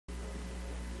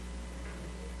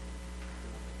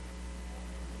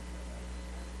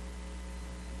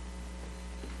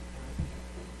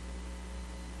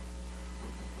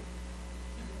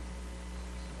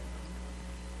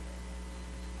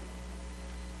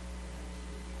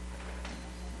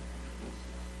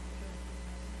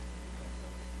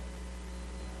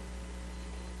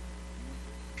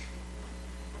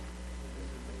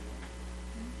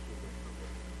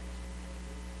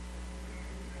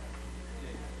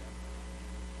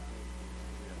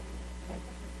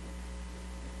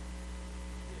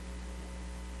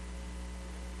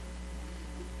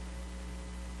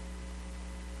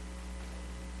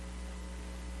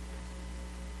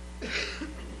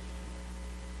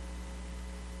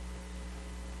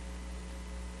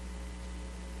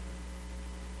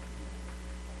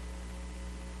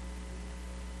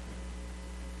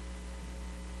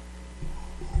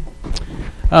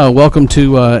Welcome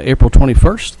to April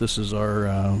 21st. This is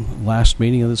our last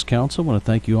meeting of this council. I want to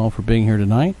thank you all for being here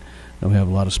tonight. We have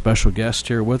a lot of special guests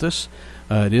here with us.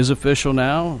 It is official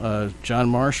now. John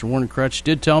Marsh and Warren Crutch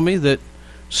did tell me that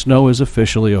snow is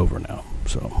officially over now.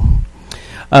 So,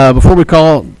 before we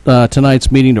call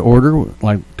tonight's meeting to order, I'd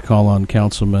like to call on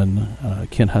Councilman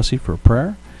Ken Hussey for a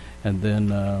prayer. And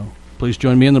then please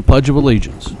join me in the Pledge of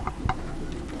Allegiance.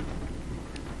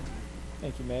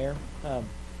 Thank you, Mayor.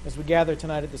 As we gather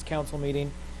tonight at this council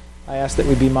meeting, I ask that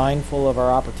we be mindful of our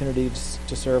opportunities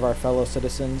to serve our fellow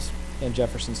citizens in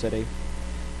Jefferson City.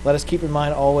 Let us keep in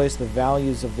mind always the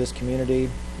values of this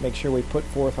community, make sure we put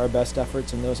forth our best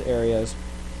efforts in those areas,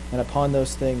 and upon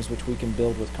those things which we can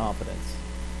build with confidence.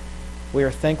 We are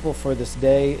thankful for this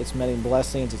day, its many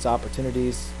blessings, its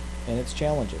opportunities, and its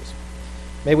challenges.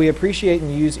 May we appreciate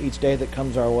and use each day that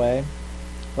comes our way.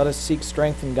 Let us seek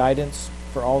strength and guidance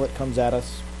for all that comes at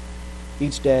us,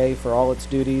 each day for all its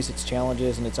duties, its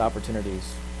challenges, and its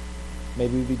opportunities. May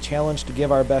we be challenged to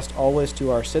give our best always to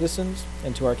our citizens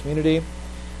and to our community,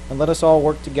 and let us all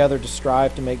work together to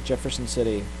strive to make Jefferson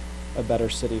City a better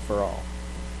city for all.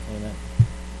 Amen.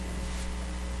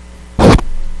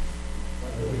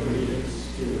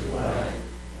 Allegiance to the flag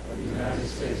of the United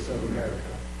States of America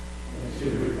and to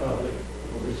the republic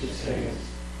for which it stands,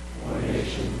 one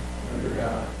nation, under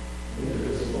God,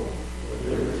 indivisible, with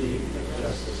liberty and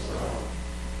justice for all.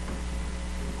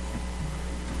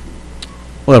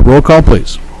 We'll have roll call,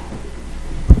 please.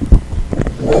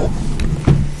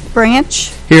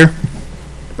 Branch. Here.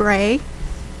 Gray.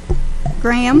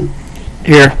 Graham.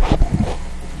 Here.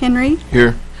 Henry.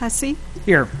 Here. Hussey.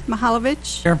 Here.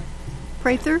 Mihalovich. Here.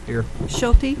 Prather. Here.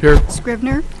 Schulte. Here.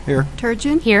 Scrivener. Here.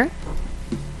 Turgeon. Here.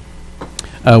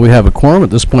 We have a quorum.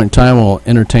 At this point in time, we'll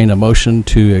entertain a motion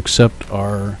to accept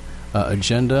our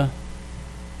agenda.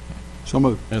 So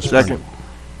moved. Second.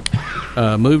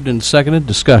 Moved and seconded.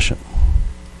 Discussion.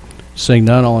 Seeing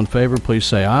none, all in favor, please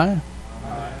say aye.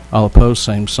 Aye. All opposed,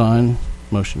 same sign.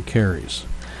 Motion carries.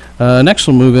 Next,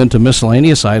 we'll move into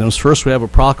miscellaneous items. First, we have a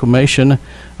proclamation.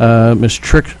 Ms.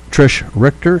 Trish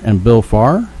Richter and Bill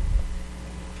Farr.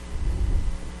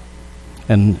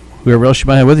 And whoever else you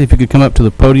might have with you, if you could come up to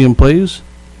the podium, please.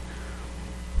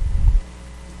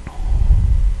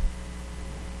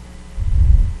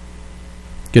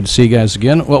 Good to see you guys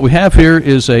again. What we have here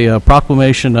is a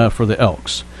proclamation for the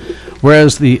Elks.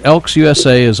 Whereas the Elks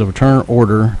USA is a fraternal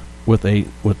order with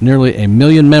nearly 1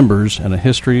 million members and a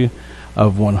history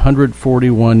of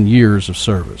 141 years of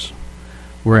service.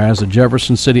 Whereas the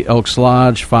Jefferson City Elks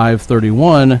Lodge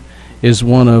 531 is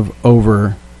one of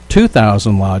over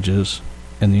 2,000 lodges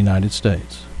in the United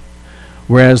States.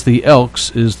 Whereas the Elks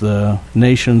is the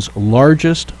nation's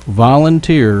largest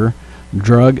volunteer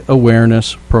drug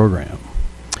awareness program.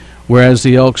 Whereas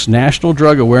the Elks National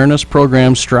Drug Awareness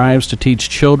Program strives to teach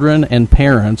children and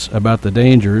parents about the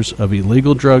dangers of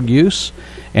illegal drug use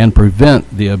and prevent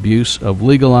the abuse of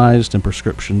legalized and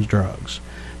prescription drugs.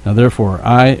 Now, therefore,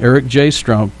 I, Eric J.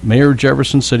 Strump, Mayor of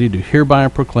Jefferson City, do hereby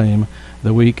proclaim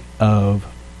the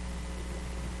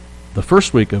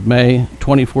first week of May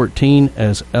 2014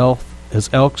 as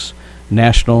Elks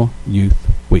National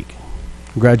Youth Week.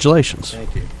 Congratulations.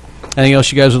 Thank you. Anything else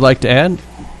you guys would like to add?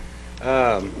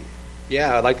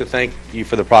 Yeah, I'd like to thank you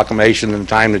for the proclamation and the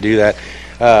time to do that.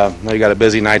 I know you got a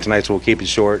busy night tonight, so we'll keep it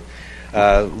short.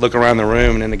 Look around the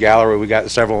room and in the gallery, we got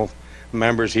several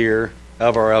members here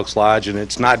of our Elks Lodge, and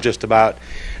it's not just about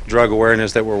drug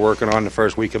awareness that we're working on the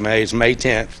first week of May. It's May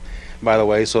 10th, by the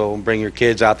way, so bring your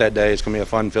kids out that day. It's going to be a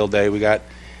fun-filled day. We got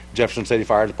Jefferson City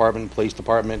Fire Department, Police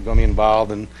Department going to be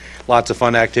involved, and lots of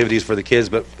fun activities for the kids,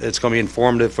 but it's going to be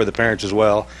informative for the parents as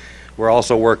well. We're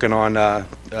also working on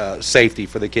safety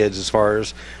for the kids as far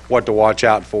as what to watch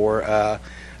out for,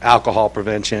 alcohol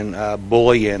prevention,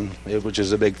 bullying, which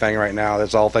is a big thing right now.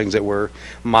 That's all things that we're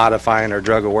modifying our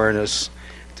drug awareness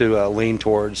to lean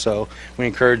towards. So we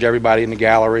encourage everybody in the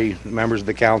gallery, members of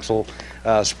the council,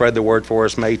 spread the word for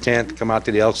us. May 10th, come out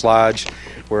to the Elks Lodge.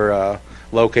 We're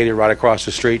located right across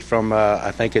the street from,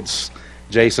 I think it's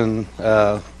Jason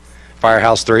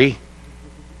Firehouse 3.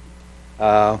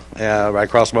 Right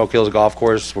across from Oak Hills Golf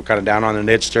Course. We're kind of down on the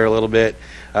niche there a little bit.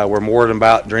 We're more than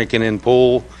about drinking in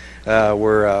pool.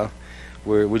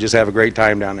 We just have a great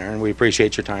time down there, and we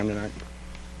appreciate your time tonight.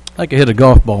 I could hit a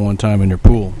golf ball one time in your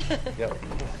pool. Yep.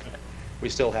 We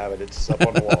still have it. It's up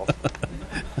on the wall.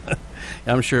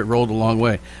 I'm sure it rolled a long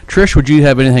way. Trish, would you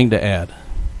have anything to add?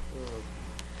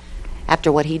 after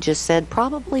what he just said,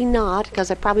 probably not, because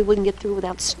I probably wouldn't get through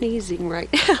without sneezing right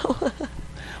now.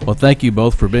 Well, thank you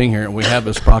both for being here, and we have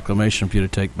this proclamation for you to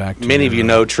take back to Many of you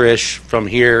know Trish from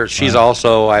here. She's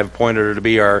also, I've appointed her to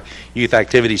be our youth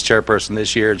activities chairperson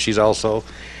this year, and she's also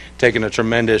taken a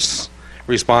tremendous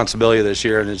responsibility this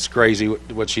year, and it's crazy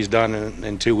what she's done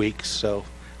in 2 weeks. So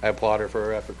I applaud her for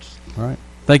her efforts. All right.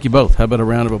 Thank you both. How about a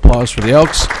round of applause for the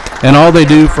Elks and all they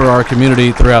do for our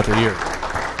community throughout the year.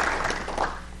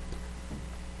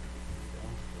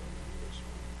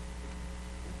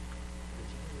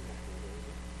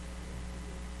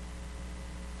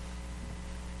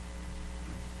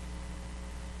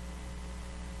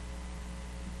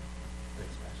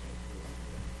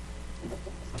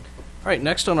 All right,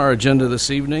 next on our agenda this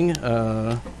evening,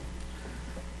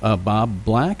 Bob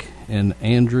Black and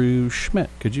Andrew Schmidt.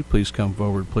 Could you please come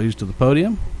forward, please, to the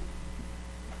podium?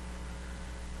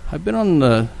 I've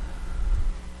been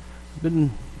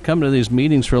coming to these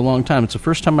meetings for a long time. It's the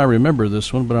first time I remember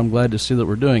this one, but I'm glad to see that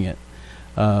we're doing it.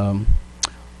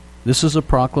 This is a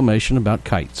proclamation about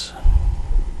kites,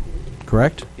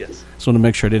 correct? Yes. Just want to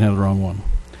make sure I didn't have the wrong one.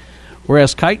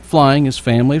 Whereas kite flying is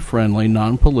family-friendly,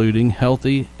 non-polluting,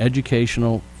 healthy,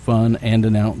 educational, fun, and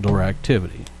an outdoor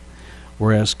activity.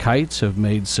 Whereas kites have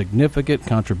made significant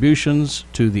contributions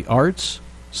to the arts,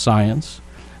 science,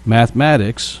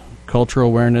 mathematics, cultural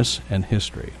awareness, and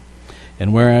history.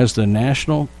 And whereas the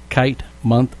National Kite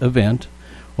Month event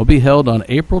will be held on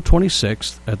April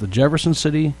 26th at the Jefferson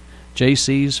City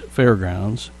Jaycees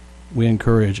Fairgrounds, we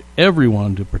encourage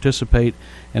everyone to participate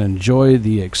and enjoy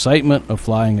the excitement of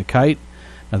flying a kite.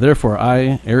 Now, therefore,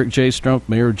 I, Eric J. Strumpf,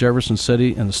 Mayor of Jefferson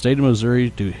City and the state of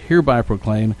Missouri, do hereby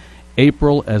proclaim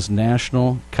April as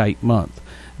National Kite Month.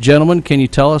 Gentlemen, can you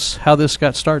tell us how this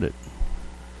got started?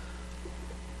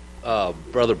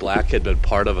 Brother Black had been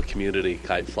part of a community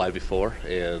kite fly before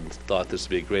and thought this would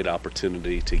be a great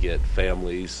opportunity to get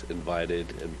families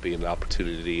invited and be an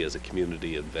opportunity as a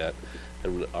community event,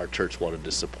 and our church wanted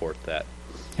to support that.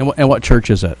 And what church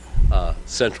is that?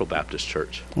 Central Baptist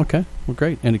Church. Okay, well,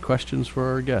 great. Any questions for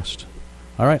our guest?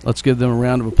 All right, let's give them a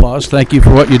round of applause. Thank you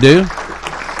for what you do.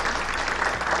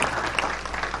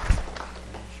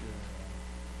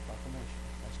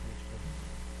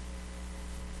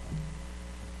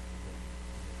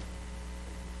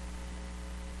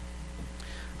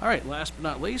 All right, last but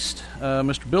not least,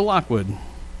 Mr. Bill Lockwood.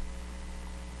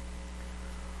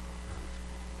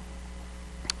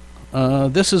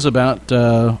 This is about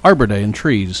Arbor Day and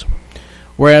trees.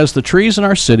 Whereas the trees in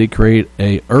our city create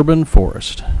a urban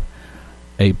forest,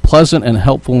 a pleasant and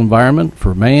helpful environment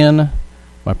for man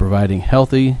by providing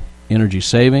healthy energy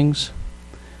savings,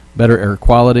 better air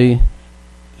quality,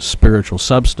 spiritual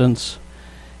substance,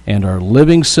 and are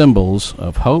living symbols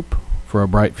of hope for a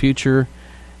bright future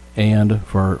and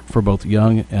for both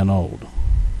young and old.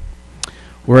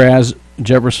 Whereas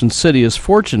Jefferson City is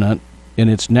fortunate in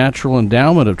its natural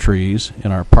endowment of trees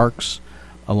in our parks,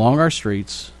 along our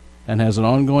streets, and has an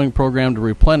ongoing program to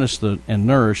replenish and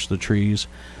nourish the trees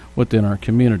within our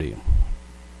community.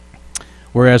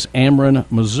 Whereas Ameren,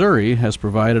 Missouri has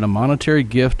provided a monetary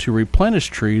gift to replenish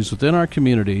trees within our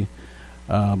community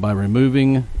by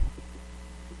moving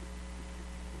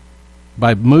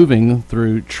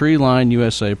through Tree Line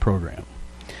USA program.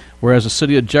 Whereas the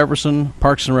City of Jefferson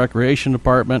Parks and Recreation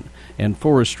Department and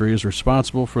Forestry is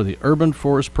responsible for the Urban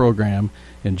Forest Program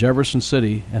in Jefferson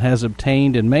City and has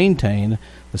obtained and maintained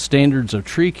the standards of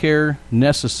tree care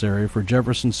necessary for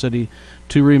Jefferson City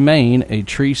to remain a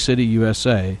Tree City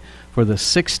USA for the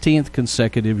 16th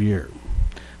consecutive year.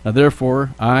 Now,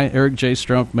 therefore, I, Eric J.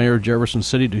 Strumpf, Mayor of Jefferson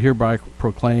City, do hereby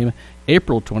proclaim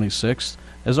April 26th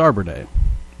as Arbor Day.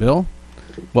 Bill,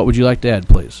 what would you like to add,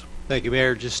 please? Thank you,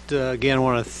 Mayor. Just again,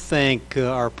 want to thank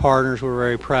our partners. We're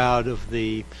very proud of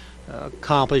the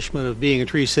accomplishment of being a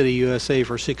Tree City USA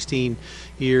for 16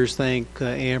 years. Thank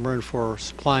Ameren for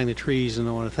supplying the trees, and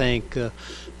I want to thank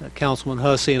Councilman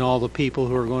Hussey and all the people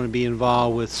who are going to be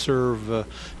involved with Serve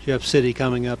Jeff City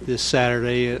coming up this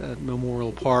Saturday at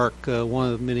Memorial Park,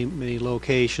 one of the many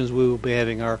locations. We will be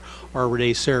having our Arbor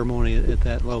Day ceremony at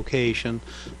that location,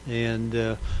 and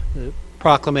the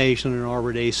proclamation and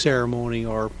Arbor Day ceremony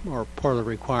are part of the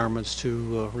requirements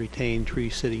to retain Tree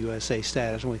City USA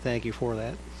status, and we thank you for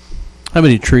that. How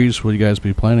many trees will you guys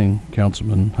be planting,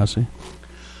 Councilman Hussey?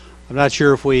 I'm not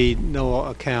sure if we know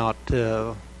a count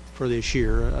for this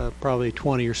year, probably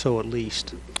 20 or so at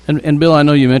least. And Bill, I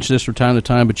know you mentioned this from time to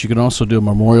time, but you can also do a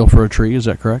memorial for a tree, is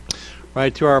that correct?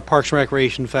 Right, through our Parks and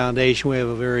Recreation Foundation, we have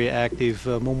a very active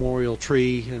memorial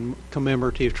tree and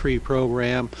commemorative tree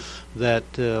program that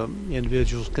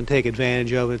individuals can take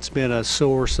advantage of. It's been a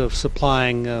source of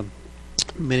supplying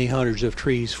many hundreds of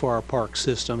trees for our park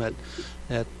system at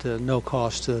no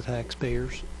cost to the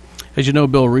taxpayers. As you know,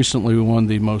 Bill, recently we won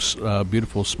the most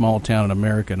beautiful small town in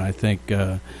America, and I think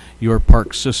your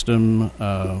park system,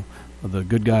 the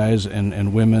good guys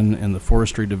and women in the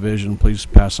forestry division, please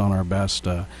pass on our best.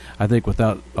 I think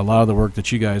without a lot of the work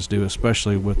that you guys do,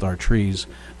 especially with our trees,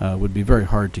 would be very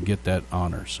hard to get that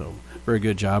honor. So very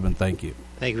good job, and thank you.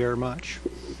 Thank you very much.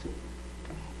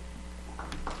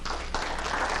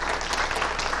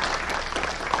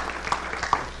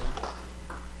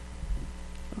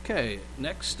 Okay,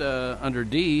 next under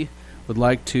D, would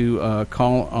like to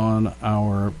call on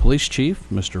our police chief,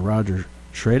 Mr. Roger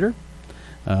Schrader.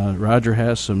 Roger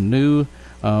has some new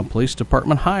police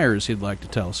department hires he'd like to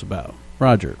tell us about.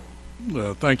 Roger.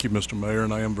 Thank you, Mr. Mayor,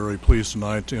 and I am very pleased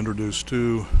tonight to introduce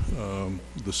to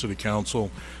the City Council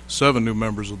 7 new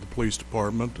members of the police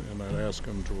department, and I'd ask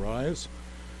them to rise.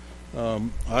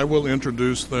 I will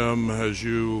introduce them as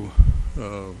you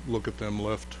look at them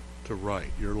left to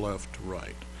right, your left to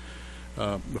right.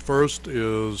 The first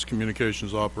is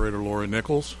Communications Operator Lori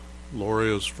Nichols.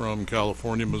 Lori is from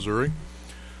California, Missouri.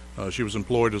 She was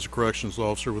employed as a corrections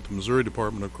officer with the Missouri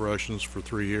Department of Corrections for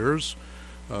 3 years.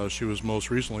 She was most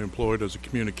recently employed as a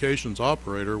communications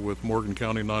operator with Morgan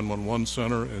County 911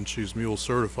 Center, and she's Mule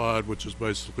certified, which is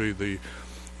basically the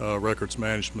records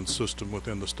management system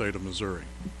within the state of Missouri.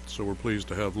 So we're pleased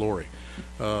to have Lori.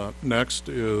 Next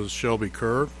is Shelby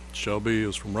Kerr. Shelby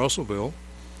is from Russellville.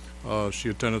 She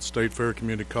attended State Fair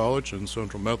Community College and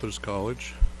Central Methodist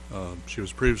College. She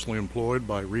was previously employed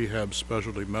by Rehab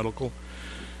Specialty Medical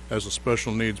as a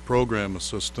special needs program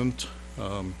assistant.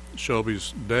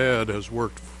 Shelby's dad has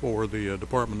worked for the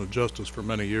Department of Justice for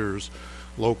many years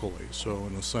locally, so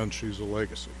in a sense she's a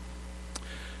legacy.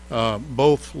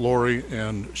 Both Lori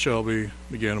and Shelby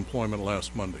began employment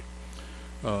last Monday.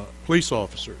 Police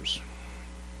officers.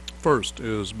 First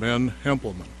is Ben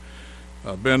Hempelman.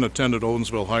 Ben attended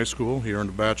Owensville High School. He earned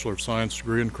a Bachelor of Science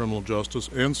degree in Criminal Justice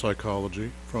and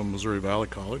Psychology from Missouri Valley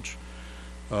College.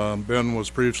 Ben was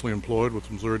previously employed with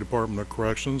the Missouri Department of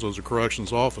Corrections as a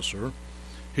corrections officer.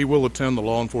 He will attend the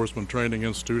Law Enforcement Training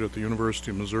Institute at the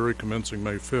University of Missouri commencing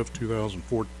May 5th,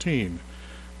 2014.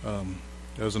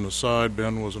 As an aside,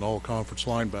 Ben was an all-conference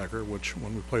linebacker, which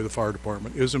when we play the fire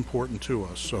department is important to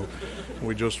us, so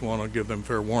we just want to give them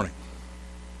fair warning.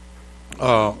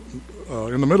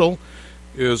 In the middle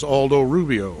is Aldo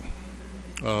Rubio.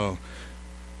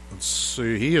 Let's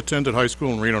see, he attended high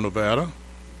school in Reno, Nevada.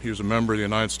 He was a member of the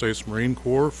United States Marine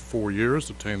Corps for 4 years,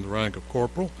 attained the rank of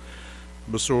corporal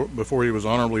before he was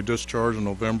honorably discharged in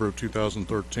November of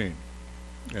 2013.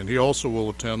 And he also will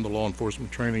attend the Law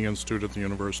Enforcement Training Institute at the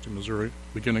University of Missouri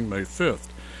beginning May 5th.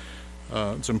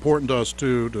 It's important to us,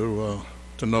 too,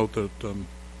 to note that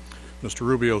Mr.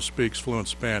 Rubio speaks fluent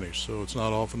Spanish, so it's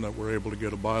not often that we're able to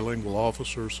get a bilingual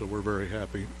officer, so we're very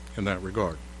happy in that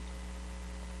regard.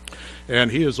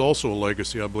 And he is also a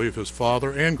legacy. I believe his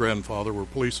father and grandfather were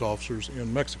police officers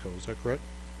in Mexico. Is that correct?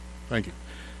 Thank you.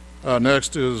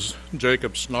 Next is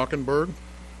Jacob Snockenberg.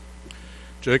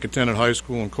 Jake attended high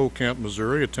school in Colcamp,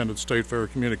 Missouri, attended State Fair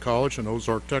Community College and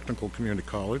Ozark Technical Community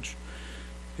College.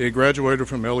 He graduated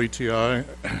from LETI,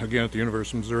 again at the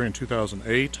University of Missouri in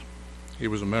 2008. He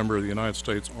was a member of the United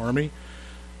States Army,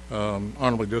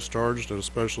 honorably discharged at a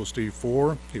Specialist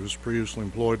E4. He was previously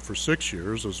employed for 6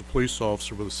 years as a police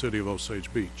officer with the city of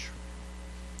Osage Beach.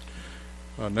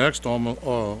 Next,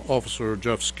 Officer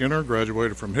Jeff Skinner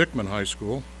graduated from Hickman High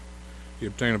School. He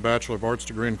obtained a Bachelor of Arts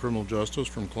degree in Criminal Justice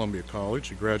from Columbia College.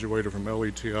 He graduated from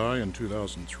LETI in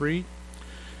 2003.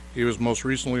 He was most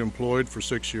recently employed for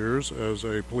 6 years as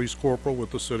a police corporal with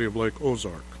the city of Lake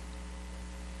Ozark.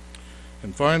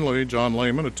 And finally, John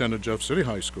Lehman attended Jeff City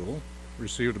High School,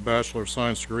 received a Bachelor of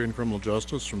Science degree in Criminal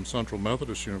Justice from Central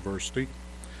Methodist University.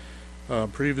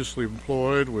 Previously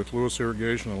employed with Lewis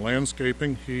Irrigation and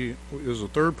Landscaping. He is the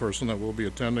third person that will be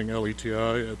attending LETI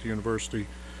at the university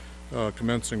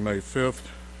commencing May 5th,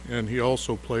 and he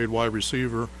also played wide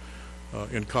receiver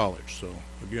in college, so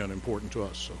again, important to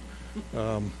us.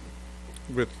 So,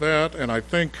 with that, and I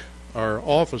think our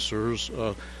officers,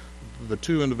 the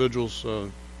two individuals,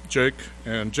 Jake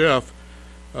and Jeff,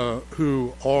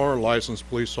 who are licensed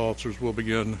police officers, will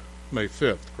begin May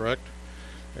 5th, correct?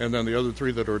 And then the other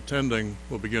three that are attending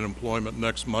will begin employment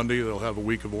next Monday. They'll have a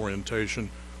week of orientation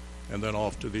and then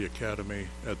off to the academy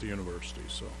at the university.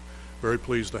 So very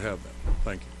pleased to have them.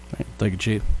 Thank you. Thank you,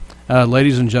 Chief.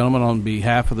 Ladies and gentlemen, on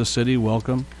behalf of the city,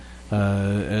 welcome.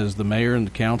 As the mayor and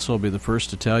the council, I'll be the first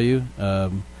to tell you,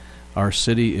 our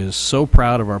city is so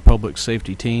proud of our public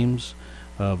safety teams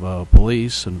of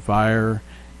police and fire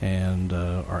and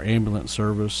our ambulance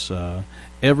service,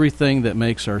 everything that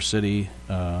makes our city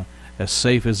as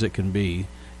safe as it can be.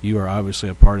 You are obviously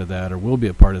a part of that, or will be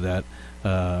a part of that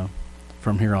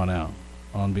from here on out.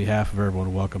 On behalf of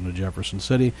everyone, welcome to Jefferson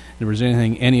City. If there's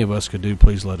anything any of us could do,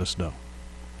 please let us know.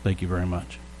 Thank you very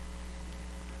much.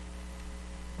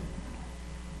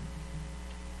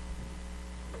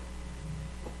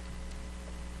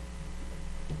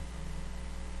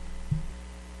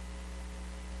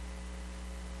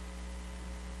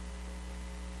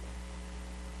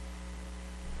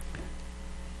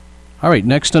 All right,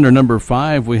 next under number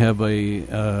 5, we have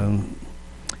a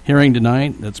hearing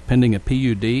tonight that's pending a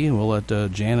PUD. We'll let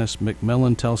Janice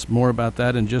McMillan tell us more about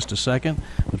that in just a second.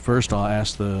 But first, I'll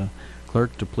ask the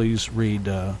clerk to please read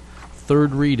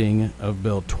third reading of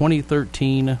Bill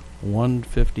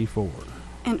 2013-154.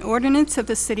 An ordinance of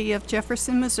the City of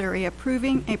Jefferson, Missouri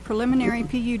approving a preliminary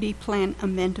PUD plan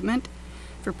amendment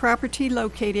for property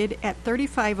located at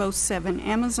 3507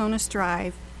 Amazonas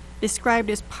Drive, described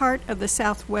as part of the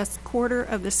southwest quarter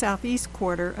of the southeast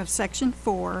quarter of Section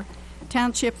 4,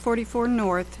 Township 44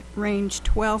 North, Range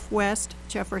 12 West,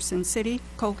 Jefferson City,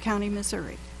 Cole County,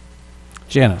 Missouri.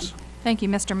 Janice. Thank you,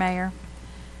 Mr. Mayor.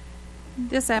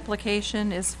 This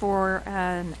application is for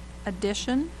an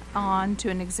addition on to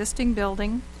an existing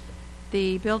building.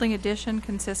 The building addition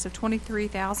consists of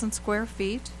 23,000 square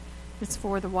feet. It's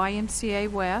for the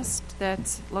YMCA West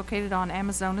that's located on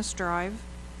Amazonas Drive.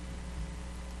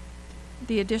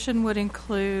 The addition would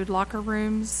include locker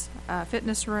rooms,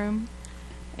 fitness room,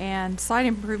 and site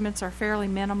improvements are fairly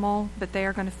minimal, but they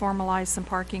are going to formalize some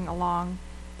parking along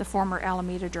the former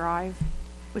Alameda Drive,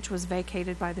 which was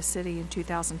vacated by the city in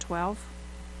 2012.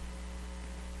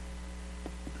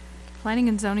 Planning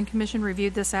and Zoning Commission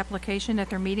reviewed this application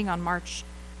at their meeting on March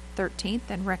 13th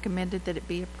and recommended that it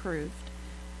be approved.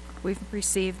 We've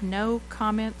received no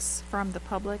comments from the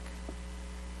public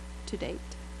to date.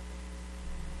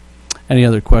 Any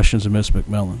other questions of Ms.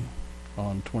 McMillan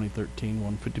on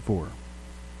 2013-154?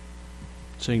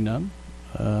 Seeing none,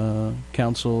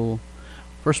 council,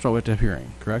 first of all, we have to have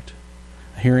hearing, correct?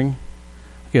 A hearing?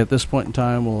 Okay, at this point in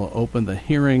time, we'll open the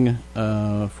hearing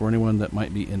for anyone that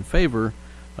might be in favor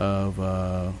of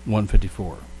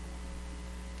 154.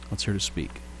 Let's hear to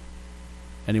speak.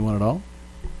 Anyone at all?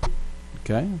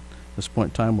 Okay, at this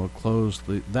point in time, we'll close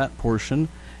that portion,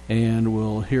 and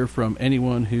we'll hear from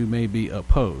anyone who may be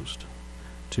opposed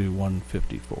to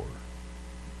 154.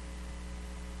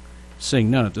 Seeing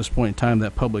none at this point in time,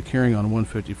 that public hearing on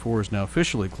 154 is now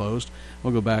officially closed.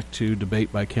 We'll go back to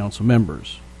debate by council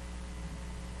members.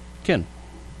 Ken.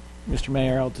 Mr.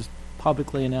 Mayor, I'll just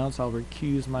publicly announce I'll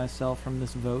recuse myself from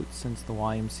this vote since the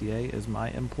YMCA is my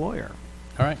employer.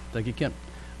 All right, thank you, Ken.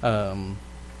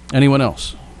 Anyone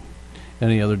else?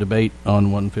 Any other debate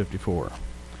on 154?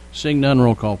 Seeing none,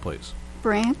 roll call, please.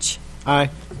 Branch. Aye.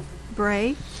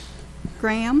 Bray.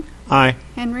 Graham. Aye.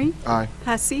 Henry. Aye.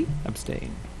 Hussey.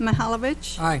 Abstain.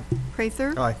 Mihalovich. Aye.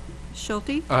 Prather. Aye.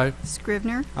 Schulte. Aye.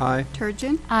 Scrivener. Aye.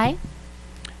 Turgeon. Aye.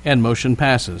 And motion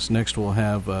passes. Next, we'll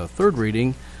have third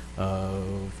reading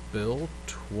of Bill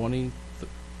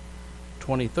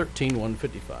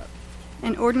 2013-155.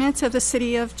 An ordinance of the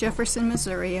City of Jefferson,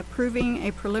 Missouri approving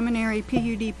a preliminary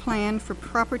PUD plan for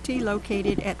property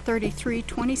located at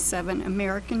 3327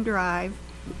 American Drive,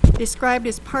 described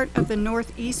as part of the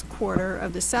northeast quarter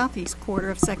of the southeast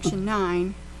quarter of Section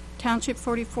 9, Township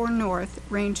 44 North,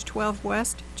 Range 12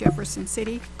 West, Jefferson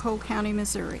City, Cole County,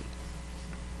 Missouri.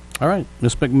 All right,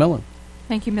 Ms. McMillan.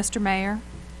 Thank you, Mr. Mayor.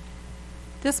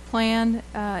 This plan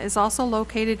is also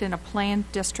located in a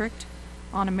planned district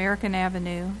on American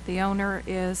Avenue. The owner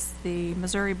is the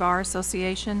Missouri Bar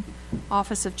Association,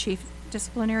 Office of Chief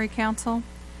Disciplinary Counsel.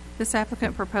 This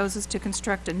applicant proposes to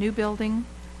construct a new building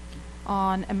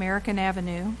on American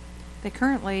Avenue. They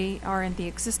currently are in the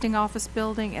existing office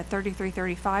building at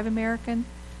 3335 American.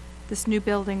 This new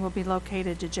building will be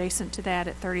located adjacent to that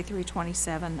at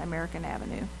 3327 American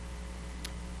Avenue.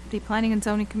 The Planning and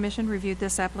Zoning Commission reviewed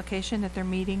this application at their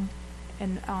meeting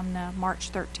on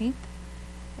March 13th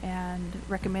and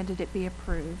recommended it be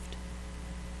approved.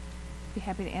 Be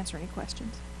happy to answer any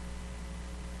questions.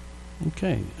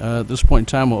 Okay, at this point in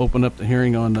time, we'll open up the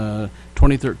hearing on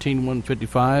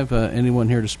 2013-155. Anyone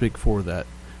here to speak for that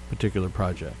particular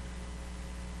project?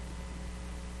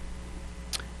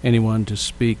 Anyone to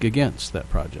speak against that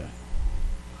project?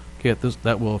 Okay,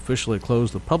 that will officially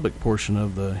close the public portion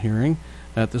of the hearing.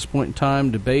 At this point in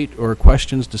time, debate or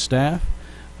questions to staff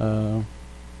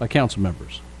by council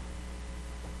members.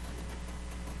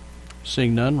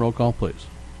 Seeing none, roll call, please.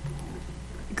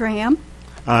 Graham.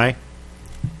 Aye.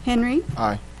 Henry.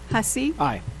 Aye. Hussey.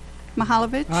 Aye.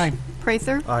 Mahalovich. Aye.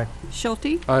 Prather. Aye.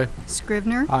 Schulte. Aye.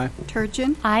 Scrivener. Aye.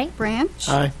 Turgeon. Aye. Branch.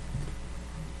 Aye.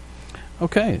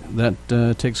 Okay,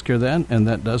 that takes care of that, and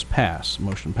that does pass.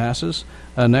 Motion passes.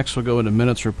 Next, we'll go into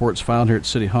minutes reports filed here at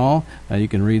City Hall. You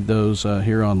can read those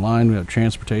here online. We have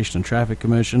Transportation and Traffic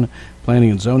Commission,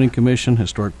 Planning and Zoning Commission,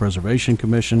 Historic Preservation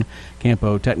Commission,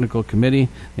 Campo Technical Committee,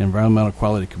 the Environmental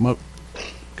Quality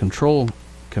Control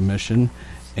Commission,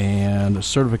 and a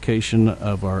certification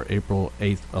of our April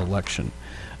 8th election.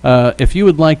 If you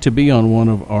would like to be on one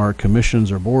of our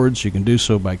commissions or boards, you can do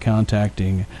so by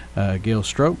contacting Gail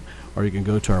Strope, or you can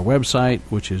go to our website,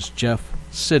 which is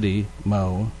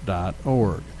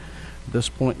jeffcitymo.org. At this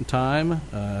point in time,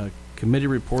 committee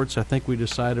reports, I think we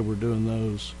decided we're doing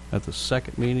those at the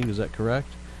second meeting. Is that correct?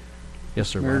 Yes,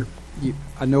 sir. Mayor, Bob.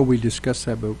 I know we discussed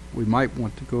that, but we might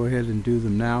want to go ahead and do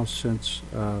them now since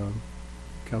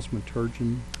Councilman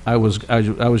Turgeon. I was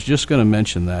just going to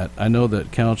mention that. I know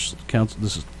that council.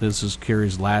 This is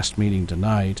Carrie's last meeting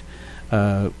tonight.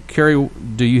 Carrie,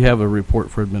 do you have a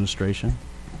report for administration?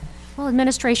 Well,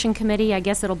 Administration Committee, I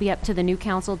guess it'll be up to the new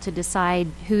council to decide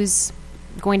who's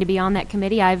going to be on that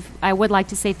committee. I would like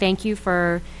to say thank you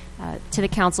to the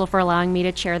council for allowing me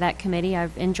to chair that committee.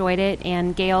 I've enjoyed it,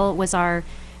 and Gail was our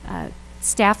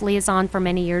staff liaison for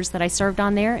many years that I served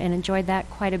on there and enjoyed that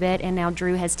quite a bit, and now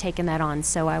Drew has taken that on.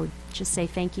 So I would just say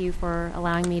thank you for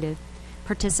allowing me to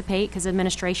participate, because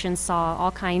administration saw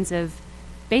all kinds of,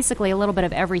 basically a little bit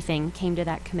of everything came to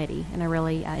that committee, and I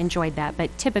really enjoyed that.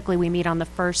 But typically we meet on the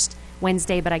first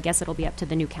Wednesday, but I guess it'll be up to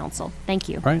the new council. Thank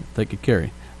you. All right. Thank you,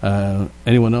 Carrie.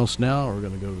 Anyone else now, or we're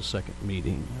going to go to the second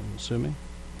meeting, I'm assuming?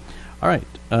 All right.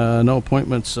 No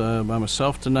appointments by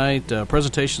myself tonight.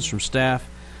 Presentations from staff,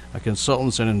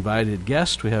 consultants, and invited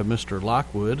guests. We have Mr.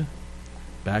 Lockwood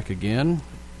back again,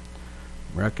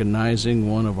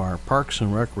 recognizing one of our Parks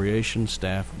and Recreation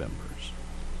staff members.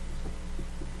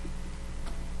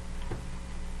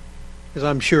 As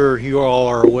I'm sure you all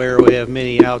are aware, we have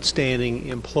many outstanding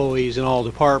employees in all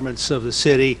departments of the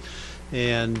city,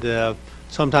 and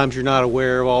sometimes you're not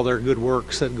aware of all their good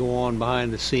works that go on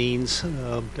behind the scenes.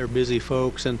 They're busy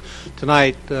folks, and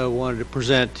tonight I wanted to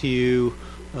present to you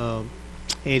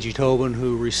Angie Tobin,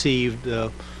 who received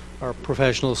our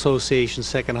Professional Association's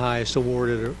second highest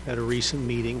award at a recent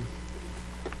meeting.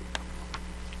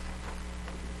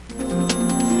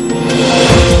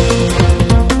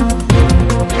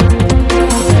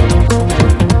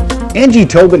 Angie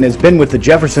Tobin has been with the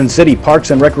Jefferson City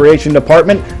Parks and Recreation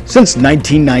Department since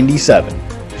 1997.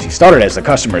 She started as a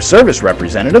customer service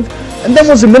representative and then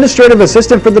was administrative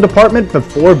assistant for the department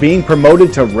before being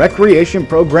promoted to recreation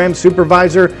program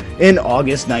supervisor in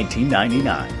August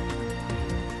 1999.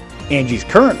 Angie's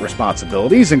current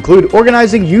responsibilities include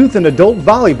organizing youth and adult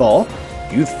volleyball,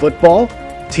 youth football,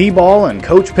 t-ball and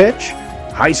coach pitch,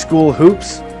 high school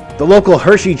hoops, the local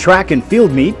Hershey track and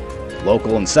field meet,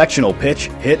 local and sectional pitch,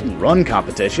 hit and run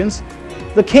competitions,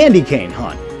 the candy cane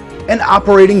hunt, and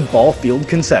operating ball field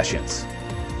concessions.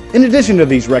 In addition to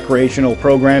these recreational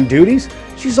program duties,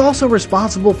 she's also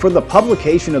responsible for the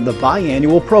publication of the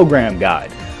biannual program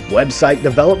guide, website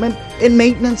development and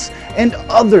maintenance, and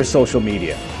other social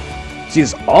media. She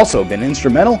has also been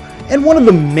instrumental and one of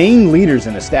the main leaders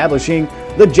in establishing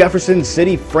the Jefferson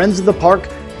City Friends of the Park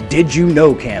Did You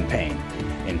Know campaign,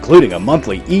 including a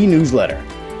monthly e-newsletter.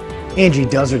 Angie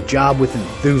does her job with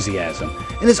enthusiasm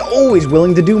and is always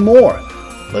willing to do more.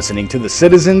 Listening to the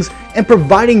citizens and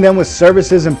providing them with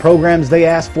services and programs they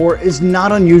ask for is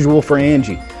not unusual for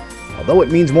Angie. Although it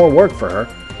means more work for her,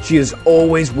 she is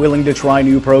always willing to try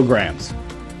new programs.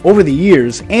 Over the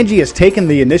years, Angie has taken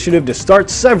the initiative to start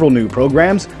several new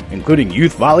programs, including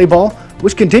youth volleyball,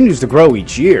 which continues to grow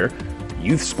each year,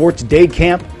 youth sports day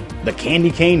camp, the Candy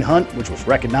Cane Hunt, which was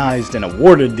recognized and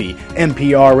awarded the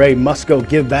MPRA Musco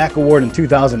Give Back Award in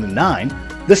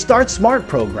 2009, the Start Smart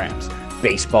programs,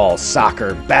 baseball,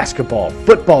 soccer, basketball,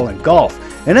 football, and golf,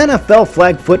 and NFL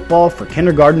flag football for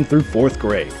kindergarten through 4th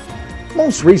grade.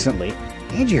 Most recently,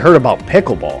 Angie heard about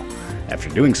pickleball. After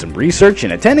doing some research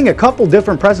and attending a couple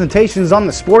different presentations on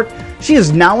the sport, she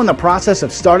is now in the process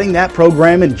of starting that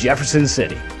program in Jefferson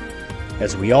City.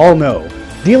 As we all know,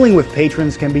 dealing with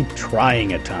patrons can be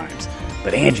trying at times,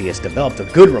 but Angie has developed a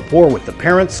good rapport with the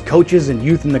parents, coaches, and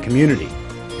youth in the community.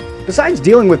 Besides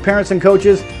dealing with parents and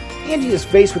coaches, Angie is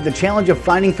faced with the challenge of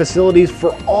finding facilities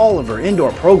for all of her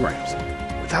indoor programs.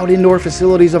 Without indoor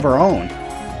facilities of her own,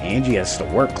 Angie has to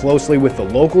work closely with the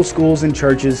local schools and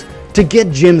churches to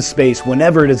get gym space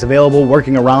whenever it is available,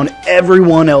 working around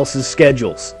everyone else's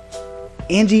schedules.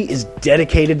 Angie is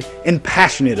dedicated and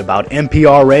passionate about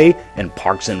MPRA and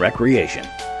Parks and Recreation.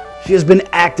 She has been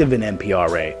active in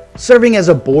MPRA, serving as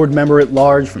a board member at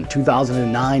large from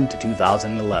 2009 to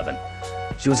 2011.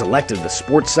 She was elected the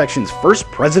sports section's first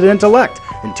president-elect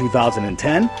in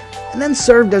 2010, and then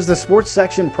served as the sports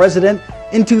section president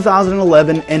in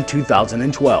 2011 and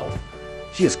 2012.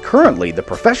 She is currently the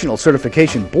Professional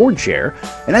Certification Board Chair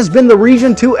and has been the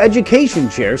Region 2 Education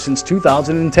Chair since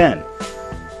 2010.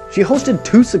 She hosted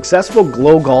 2 successful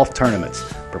Glow Golf tournaments,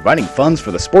 providing funds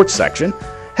for the sports section,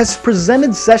 has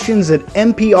presented sessions at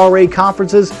MPRA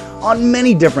conferences on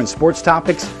many different sports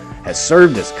topics, has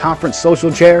served as Conference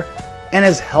Social Chair, and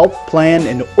has helped plan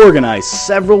and organize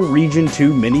several Region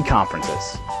 2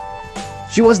 mini-conferences.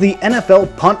 She was the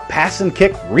NFL Punt, Pass, and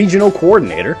Kick Regional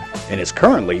Coordinator and is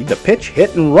currently the Pitch,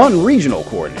 Hit, and Run Regional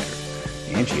Coordinator.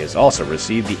 And she has also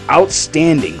received the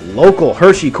Outstanding Local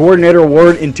Hershey Coordinator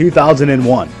Award in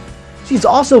 2001. She's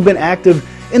also been active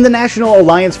in the National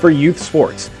Alliance for Youth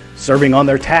Sports, serving on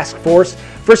their task force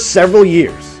for several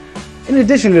years. In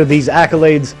addition to these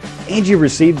accolades, Angie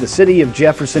received the City of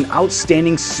Jefferson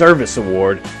Outstanding Service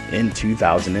Award in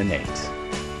 2008.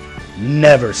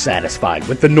 Never satisfied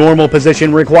with the normal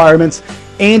position requirements,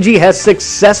 Angie has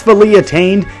successfully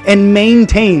attained and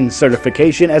maintained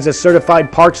certification as a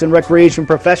certified Parks and Recreation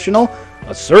professional,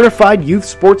 a certified youth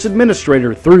sports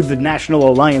administrator through the National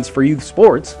Alliance for Youth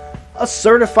Sports, a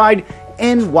certified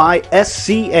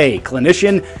NYSCA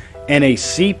clinician, and a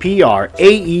CPR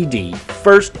AED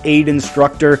first aid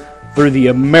instructor through the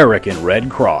American Red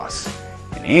Cross.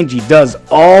 And Angie does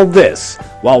all this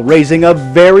while raising a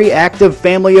very active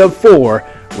family of 4,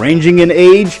 ranging in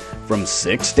age from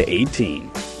 6 to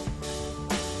 18.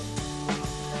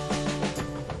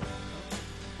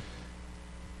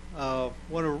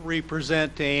 Want to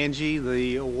represent to Angie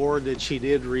the award that she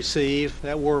did receive.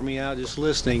 That wore me out just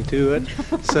listening to it.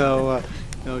 So,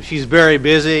 she's very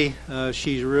busy.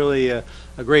 She's really a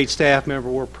great staff member.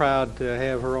 We're proud to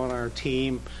have her on our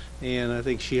team, and I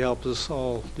think she helped us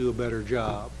all do a better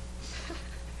job.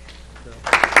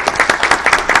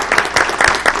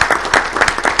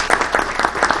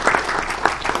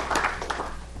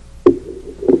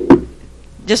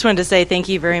 Just wanted to say thank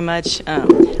you very much.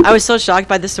 I was so shocked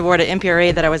by this award at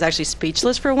MPRA that I was actually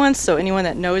speechless for once, so anyone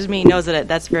that knows me knows that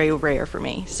that's very rare for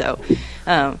me. So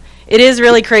it is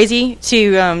really crazy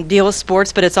to deal with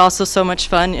sports, but it's also so much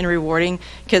fun and rewarding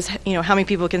because, how many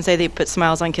people can say they put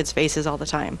smiles on kids' faces all the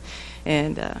time?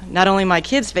 And not only my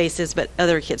kids' faces, but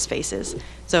other kids' faces.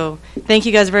 So thank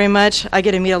you guys very much. I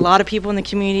get to meet a lot of people in the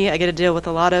community. I get to deal with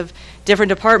a lot of different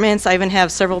departments. I even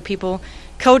have several people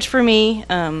coach for me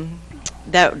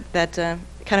that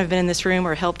kind of been in this room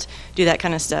or helped do that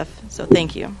kind of stuff. So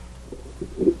thank you.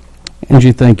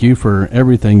 Angie, thank you for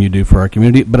everything you do for our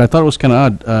community. But I thought it was kind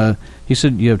of odd. He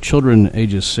said you have children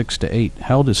ages 6 to 8.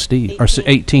 How old is Steve? 18. Or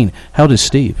 18. How old is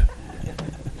Steve?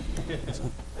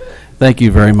 Thank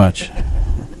you very much.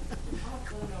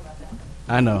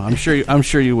 I know. I'm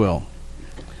sure you will.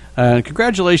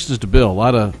 Congratulations to Bill. A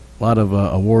lot of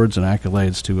awards and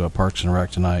accolades to Parks and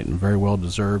Rec tonight, and very well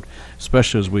deserved,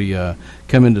 especially as we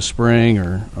come into spring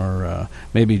or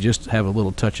maybe just have a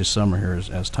little touch of summer here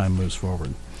as time moves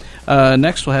forward.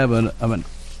 Next we'll have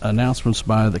announcements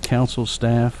by the council,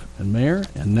 staff, and mayor,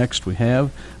 and next we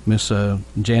have Miss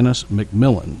Janice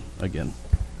McMillan again.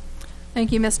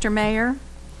 Thank you, Mr. Mayor.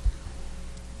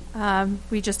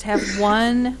 We just have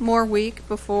one more week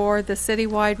before the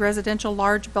citywide residential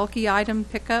large bulky item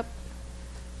pickup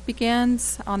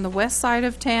begins on the west side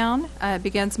of town. It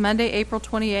begins Monday, April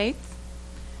 28th.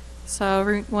 So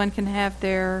everyone can have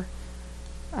their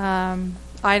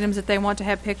items that they want to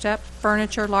have picked up.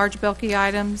 Furniture, large bulky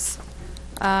items.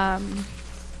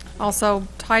 Also,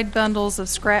 tied bundles of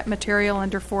scrap material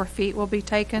under 4 feet will be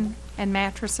taken, and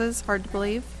mattresses. Hard to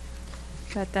believe,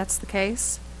 but that's the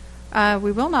case.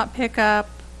 We will not pick up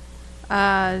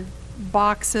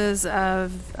boxes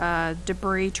of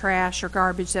debris, trash, or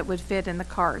garbage that would fit in the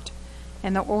cart.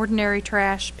 And the ordinary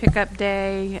trash pickup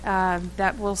day,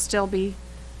 that will still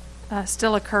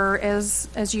occur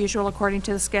as usual according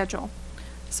to the schedule.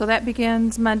 So that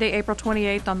begins Monday, April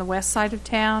 28th on the west side of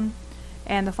town,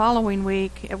 and the following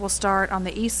week it will start on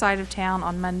the east side of town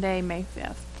on Monday, May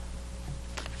 5th.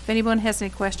 If anyone has any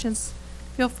questions,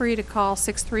 feel free to call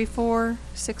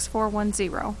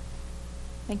 634-6410.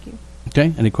 Thank you.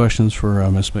 Okay, any questions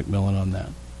for Ms. McMillan on that?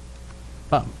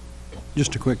 Bob?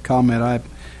 Just a quick comment.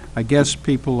 I guess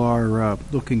people are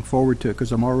looking forward to it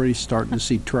because I'm already starting to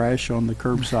see trash on the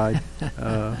curbside.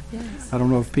 Yes. I don't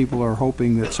know if people are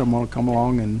hoping that someone will come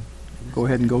along and go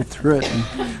ahead and go through it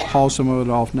and haul some of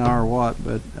it off now or what,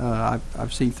 but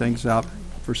I've seen things out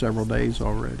for several days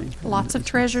already. Lots of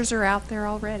treasures are out there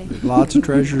already. Lots of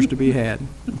treasures to be had.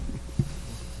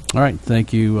 All right,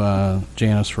 thank you,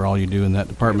 Janice, for all you do in that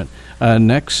department.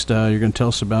 Next, you're going to tell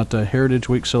us about Heritage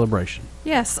Week celebration.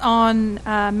 Yes, on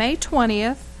May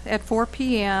 20th at 4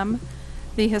 p.m.,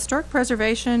 the Historic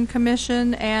Preservation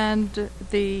Commission and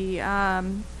the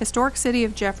Historic City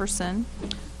of Jefferson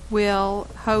will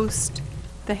host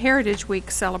the Heritage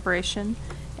Week celebration.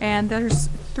 And there's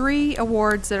 3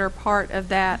 awards that are part of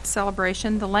that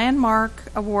celebration. The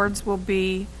Landmark Awards will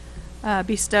be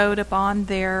bestowed upon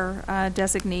their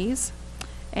designees.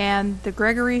 And the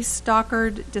Gregory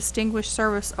Stockard Distinguished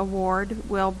Service Award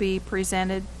will be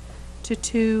presented to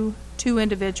two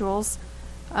individuals.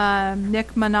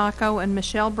 Nick Monaco and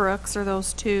Michelle Brooks are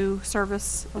those 2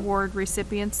 service award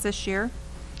recipients this year.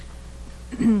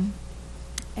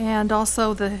 And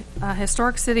also the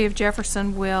Historic City of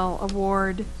Jefferson will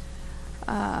award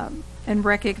and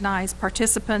recognize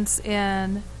participants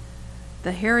in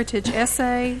the Heritage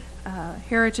Essay,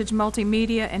 Heritage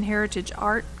Multimedia, and Heritage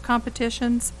Art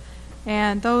competitions.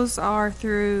 And those are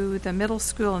through the middle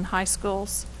school and high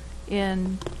schools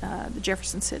in the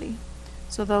Jefferson City.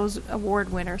 So those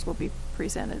award winners will be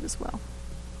presented as well.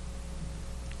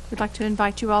 We'd like to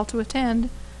invite you all to attend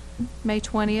May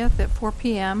 20th at 4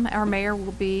 p.m. Our mayor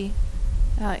will be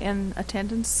in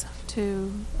attendance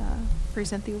to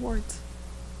present the awards.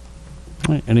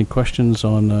 All right, any questions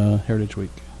on Heritage Week?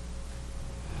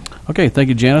 Okay, thank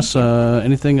you, Janice.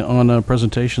 Anything on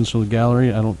presentations from the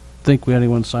gallery? I don't think we had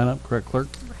anyone sign up, correct, clerk,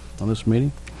 on this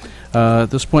meeting? At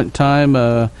this point in time,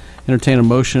 entertain a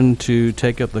motion to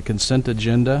take up the consent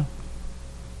agenda.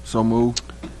 So moved.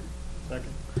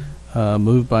 Second.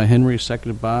 Moved by Henry,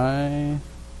 seconded by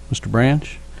Mr.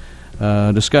 Branch.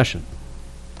 Discussion.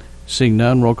 Seeing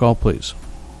none, roll call, please.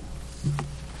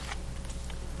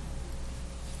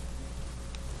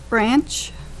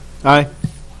 Branch, Aye.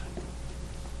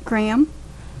 Graham,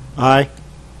 Aye.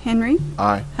 Henry,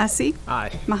 Aye. Hussey,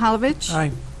 Aye. Mahalovich,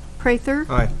 Aye. Prather,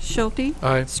 Aye. Schulte,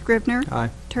 Aye. Scribner, Aye.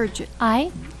 Turgid.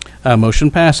 Aye.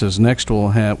 Motion passes. Next,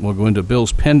 we'll go into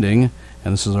bills pending,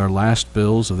 and this is our last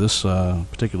bills of this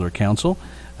particular council.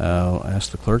 I'll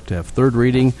ask the clerk to have third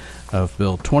reading of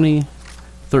Bill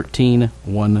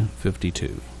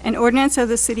 2013-152. An ordinance of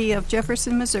the City of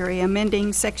Jefferson, Missouri,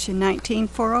 amending Section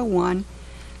 19401,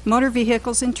 Motor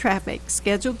Vehicles and Traffic,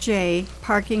 Schedule J,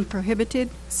 Parking Prohibited,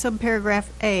 Subparagraph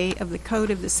A of the Code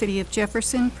of the City of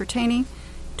Jefferson pertaining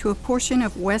to a portion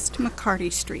of West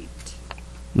McCarty Street.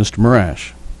 Mr.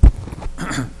 Marash.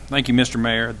 Thank you, Mr.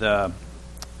 Mayor. The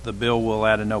bill will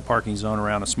add a no parking zone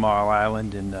around a small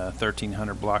island in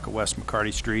 1300 block of West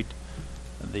McCarty Street.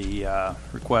 The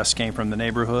request came from the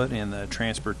neighborhood, and the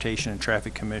Transportation and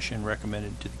Traffic Commission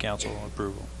recommended to the council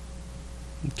approval.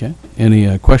 Okay.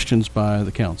 Any questions by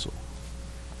the council?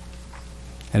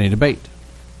 Any debate?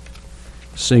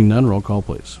 Seeing none, roll call,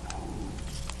 please.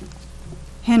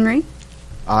 Henry,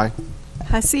 Aye.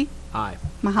 Hussey, Aye.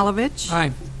 Mahalovich,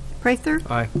 Aye. Prather,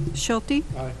 Aye. Schulte,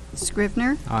 Aye.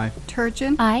 Scribner, Aye.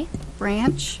 Turgeon, Aye.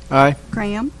 Branch, Aye.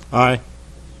 Graham. Aye.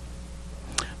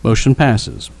 Motion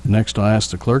passes. Next, I'll ask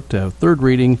the clerk to have third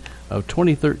reading of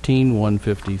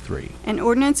 2013-153. An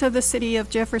ordinance of the City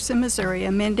of Jefferson, Missouri,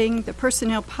 amending the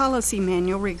Personnel Policy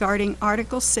Manual regarding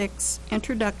Article 6,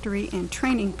 Introductory and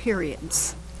Training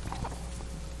Periods.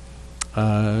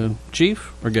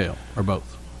 Chief or Gail, or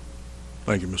both?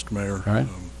 Thank you, Mr. Mayor. All right.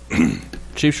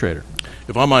 Chief Schrader.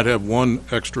 If I might have one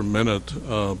extra minute,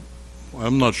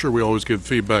 I'm not sure we always give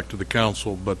feedback to the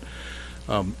council, but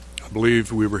I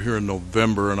believe we were here in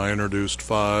November, and I introduced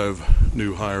 5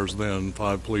 new hires then,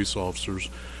 5 police officers,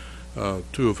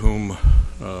 2 of whom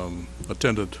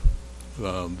attended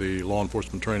the Law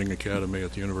Enforcement Training Academy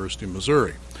at the University of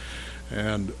Missouri.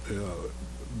 And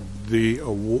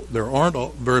there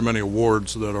aren't very many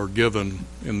awards that are given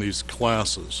in these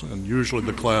classes, and usually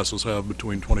the classes have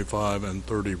between 25 and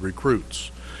 30 recruits.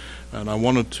 And I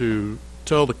wanted to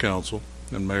tell the council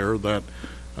and mayor that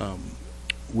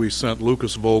we sent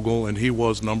Lucas Vogel, and he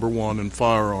was #1 in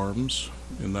firearms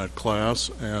in that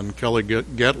class, and Kelly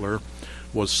Getler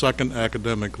was second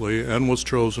academically and was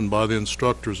chosen by the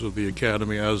instructors of the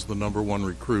academy as the #1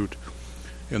 recruit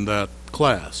in that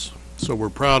class. So we're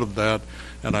proud of that,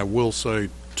 and I will say,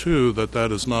 too, that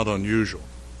that is not unusual,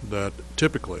 that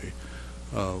typically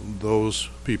those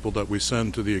people that we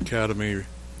send to the academy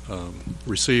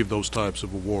receive those types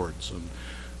of awards, and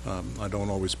I don't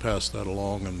always pass that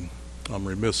along, and I'm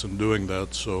remiss in doing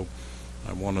that, so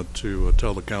I wanted to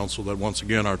tell the council that once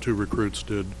again our 2 recruits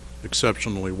did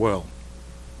exceptionally well.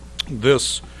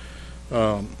 This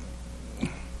Bill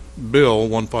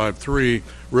 153,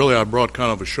 really I brought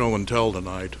kind of a show and tell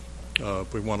tonight,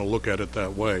 if we want to look at it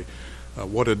that way.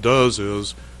 What it does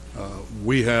is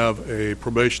We have a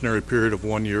probationary period of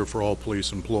 1 year for all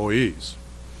police employees.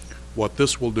 What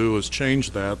this will do is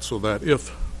change that so that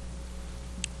if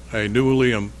a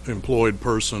newly employed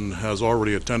person has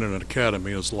already attended an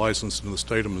academy, is licensed in the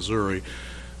state of Missouri,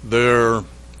 their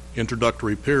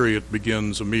introductory period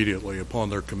begins immediately upon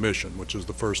their commission, which is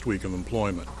the first week of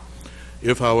employment.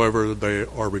 If, however, they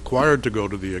are required to go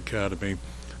to the academy,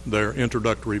 their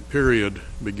introductory period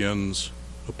begins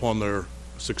upon their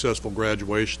successful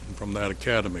graduation from that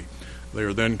academy. They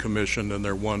are then commissioned, and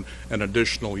an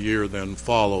additional year then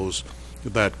follows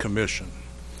that commission.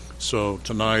 So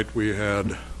tonight we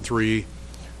had 3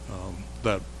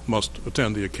 that must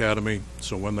attend the academy.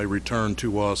 So when they return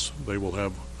to us, they will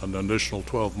have an additional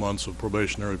 12 months of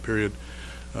probationary period.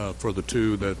 For the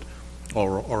 2 that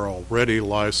are already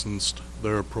licensed,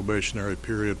 their probationary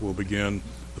period will begin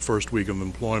the first week of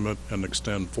employment and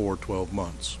extend for 12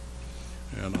 months.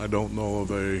 And I don't know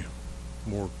of a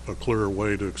clearer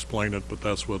way to explain it, but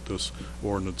that's what this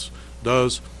ordinance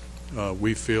does.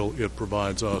 We feel it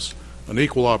provides us an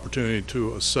equal opportunity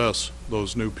to assess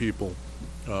those new people,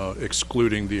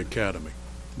 excluding the academy.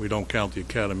 We don't count the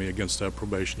academy against that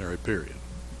probationary period.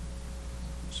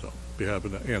 So, be happy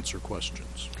to answer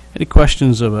questions. Any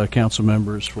questions of council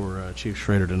members for Chief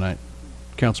Schrader tonight?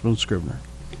 Councilman Scrivener.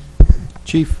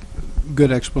 Chief,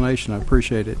 good explanation. I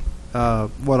appreciate it.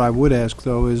 What I would ask,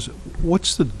 though, is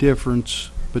what's the difference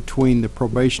between the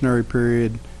probationary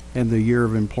period and the year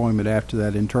of employment after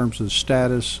that in terms of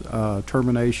status,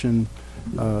 termination,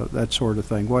 that sort of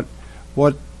thing?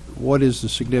 What is the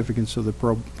significance of the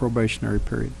probationary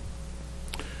period?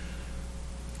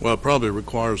 Well, it probably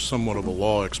requires somewhat of a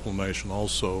law explanation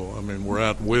also. I mean, we're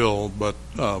at will, but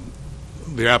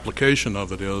the application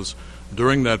of it is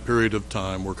during that period of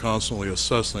time, we're constantly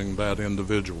assessing that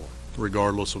individual,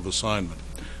 regardless of assignment,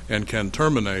 and can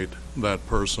terminate that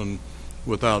person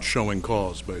without showing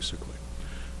cause, basically.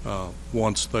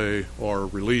 Once they are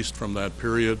released from that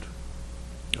period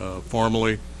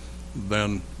formally,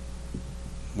 then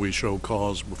we show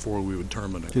cause before we would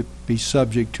terminate. To be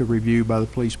subject to review by the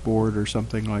police board or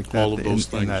something like that? All of those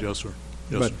things, yes, sir.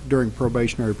 Yes, but sir. During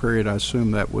probationary period, I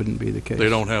assume that wouldn't be the case. They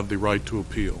don't have the right to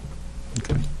appeal.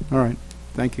 Okay. All right.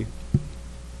 Thank you.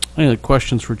 Any other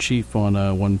questions for Chief on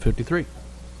 153?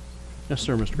 Yes,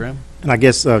 sir, Mr. Graham. And I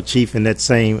guess, Chief, in that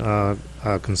same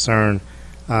concern,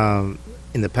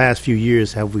 in the past few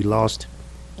years, have we lost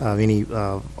any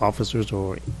officers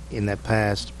or in that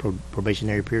past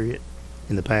probationary period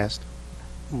in the past?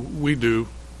 We do.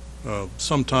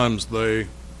 Sometimes they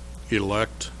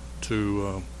elect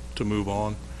to move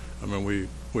on. I mean,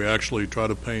 we actually try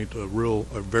to paint a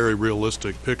very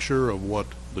realistic picture of what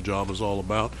the job is all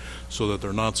about so that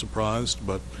they're not surprised,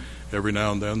 but every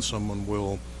now and then someone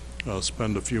will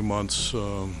spend a few months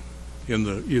in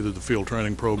either the field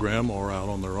training program or out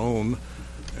on their own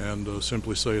and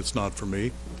simply say it's not for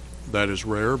me. That is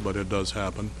rare, but it does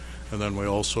happen. And then we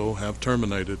also have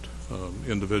terminated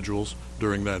individuals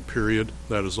during that period.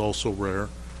 That is also rare,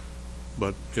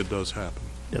 but it does happen.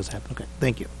 It does happen. Okay.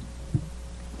 Thank you.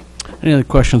 Any other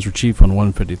questions for Chief on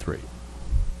 153?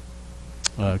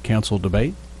 Council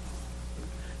debate?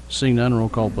 Seeing none, roll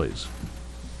call, please.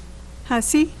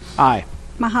 Hussey. Aye.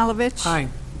 Mahalovich. Aye.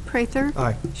 Prather.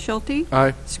 Aye. Schulte.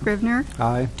 Aye. Scrivener.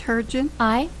 Aye. Turgeon.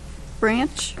 Aye.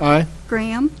 Branch. Aye.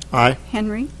 Graham. Aye.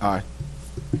 Henry. Aye.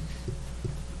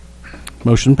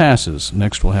 Motion passes.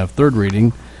 Next, we'll have third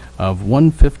reading of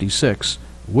 156,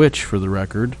 which, for the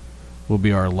record, will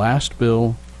be our last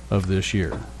bill of this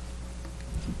year.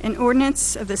 An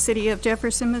ordinance of the City of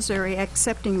Jefferson, Missouri,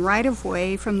 accepting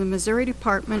right-of-way from the Missouri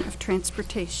Department of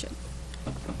Transportation.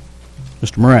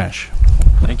 Mr. Marash.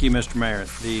 Thank you, Mr. Mayor.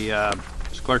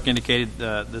 As clerk indicated,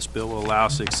 this bill will allow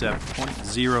us to accept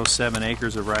 0.07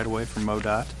 acres of right-of-way from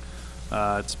MoDOT.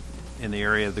 It's in the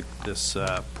area of this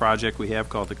project we have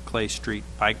called the Clay Street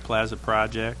Pike Plaza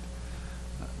project.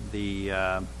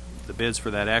 The bids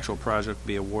for that actual project will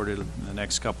be awarded in the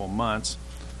next couple of months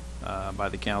by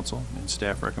the council, and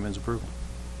staff recommends approval.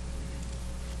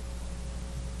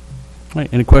 All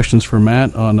right, any questions for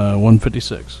Matt on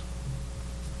 156?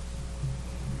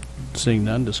 Seeing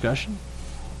none, discussion?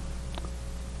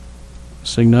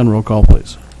 Seeing none, roll call,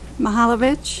 please.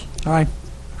 Mahalovich. Aye.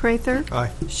 Prather.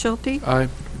 Aye. Schulte. Aye.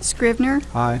 Scrivener.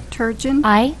 Aye. Turgeon.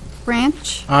 Aye.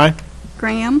 Branch. Aye.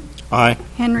 Graham. Aye.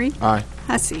 Henry. Aye.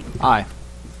 Hussey. Aye.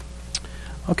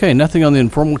 Okay, nothing on the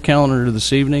informal calendar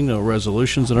this evening. No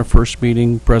resolutions in our first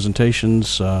meeting.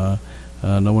 Presentations. No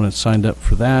one has signed up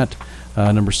for that.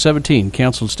 Number 17,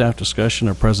 council and staff discussion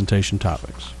or presentation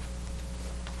topics.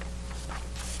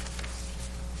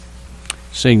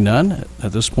 Seeing none,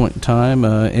 at this point in time,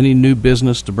 any new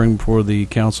business to bring before the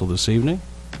council this evening?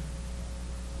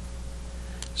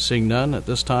 Seeing none, at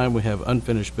this time we have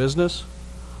unfinished business.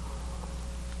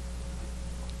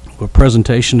 A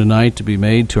presentation tonight to be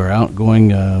made to our outgoing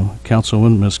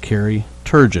councilwoman, Ms. Carrie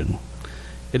Turgeon.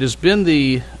 It has been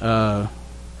a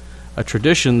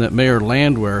tradition that Mayor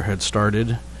Landwehr had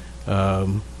started.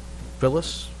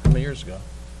 Phyllis, how many years ago?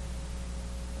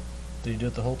 Did you do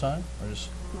it the whole time, or just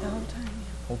The whole time.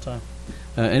 whole time?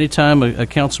 Anytime a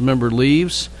council member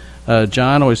leaves,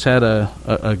 John always had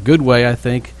a good way, I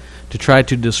think, to try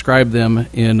to describe them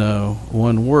in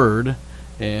one word,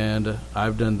 and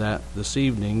I've done that this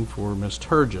evening for Ms.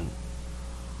 Turgeon.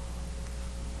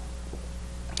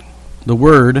 The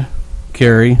word,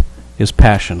 Carrie, is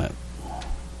passionate.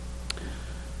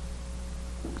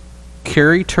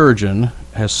 Carrie Turgeon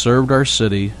has served our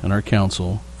city and our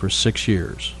council for 6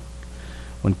 years.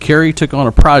 When Carrie took on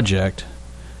a project,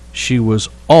 she was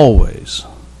always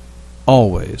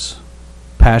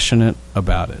passionate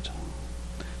about it.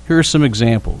 Here are some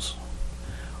examples.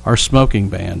 Our smoking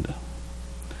ban,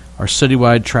 our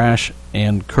citywide trash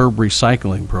and curb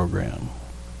recycling program,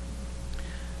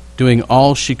 doing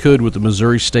all she could with the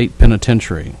Missouri State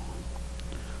Penitentiary,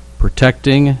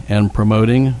 protecting and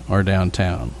promoting our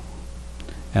downtown,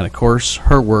 and of course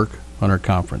her work on our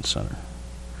conference center.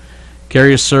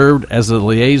 Carrie has served as the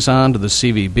liaison to the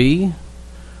CVB,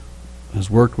 has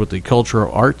worked with the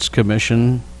Cultural Arts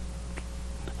Commission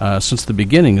since the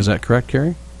beginning. Is that correct,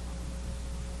 Carrie?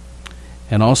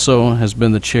 And also has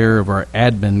been the chair of our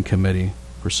admin committee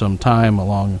for some time,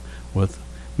 along with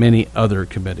many other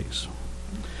committees.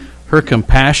 Her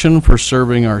compassion for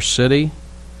serving our city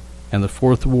and the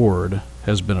Fourth Ward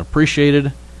has been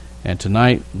appreciated, and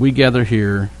tonight we gather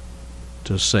here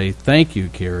to say thank you,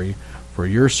 Carrie, for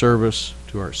your service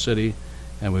to our city,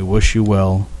 and we wish you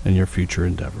well in your future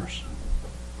endeavors.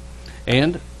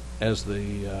 And as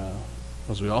we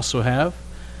also have,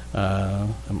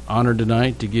 I'm honored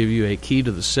tonight to give you a key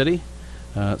to the city.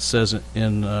 It says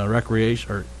in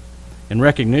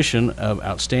recognition of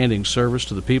outstanding service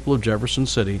to the people of Jefferson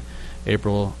City,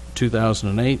 April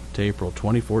 2008 to April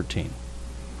 2014.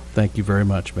 Thank you very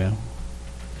much, ma'am.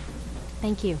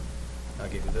 Thank you. I'll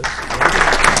give you this.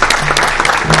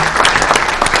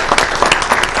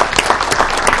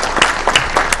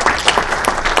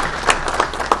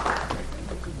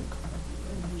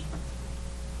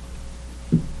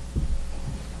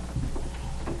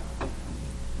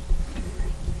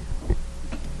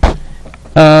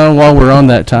 While we're on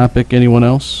that topic, anyone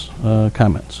else?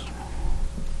 Comments?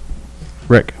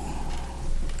 Rick.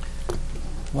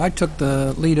 Well, I took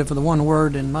the lead of the one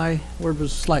word, and my word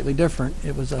was slightly different.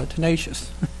 It was tenacious,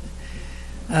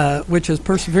 which is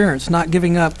perseverance, not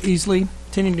giving up easily,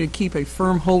 tending to keep a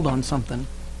firm hold on something.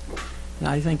 And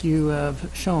I think you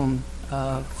have shown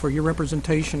for your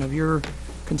representation of your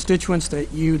constituents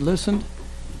that you listened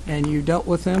and you dealt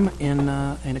with them in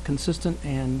a consistent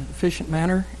and efficient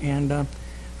manner. And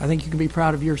I think you can be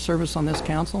proud of your service on this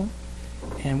council,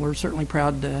 and we're certainly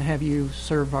proud to have you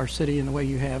serve our city in the way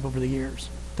you have over the years.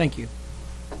 Thank you.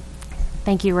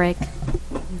 Thank you, Rick.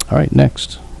 All right,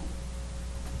 next.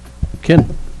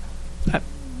 Ken. I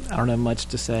don't have much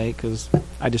to say because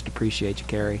I just appreciate you,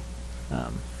 Carrie.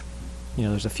 You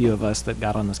know, there's a few of us that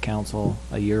got on this council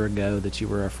a year ago that you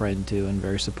were a friend to and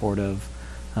very supportive,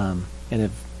 and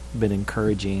have been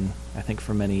encouraging, I think,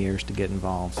 for many years to get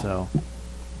involved. So,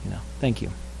 you know, thank you.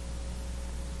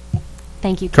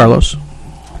 Thank you, Ken. Carlos.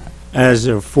 As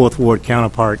your Fourth Ward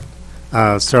counterpart,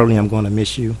 certainly I'm going to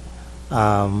miss you.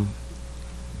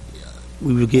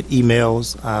 We will get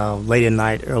emails late at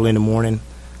night, early in the morning.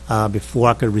 Before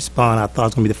I could respond, I thought I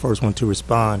was going to be the first one to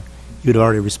respond. You'd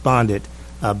already responded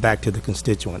back to the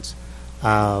constituents.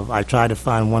 I tried to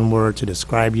find one word to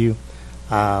describe you,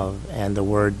 and the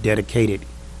word dedicated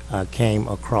came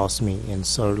across me, and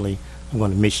certainly I'm going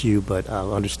to miss you, but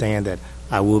understand that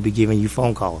I will be giving you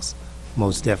phone calls,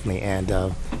 most definitely. And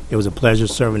it was a pleasure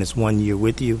serving this 1 year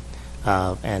with you,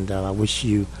 and I wish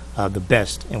you the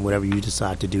best in whatever you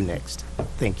decide to do next.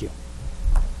 Thank you.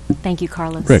 Thank you,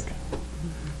 Carlos. Rick.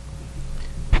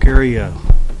 Carrie,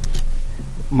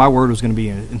 my word was going to be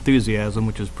enthusiasm,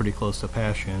 which is pretty close to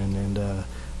passion,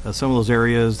 and some of those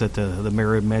areas that the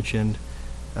mayor had mentioned,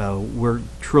 we're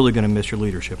truly going to miss your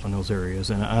leadership in those areas,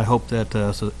 and I hope that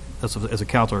as a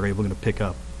council are able to pick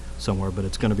up somewhere, but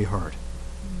it's going to be hard.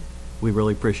 We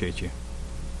really appreciate you.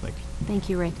 Thank you. Thank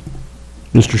you, Rick.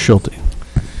 Mr. Schulte.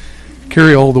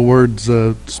 Carrie, all the words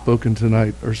spoken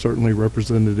tonight are certainly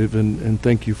representative, and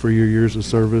thank you for your years of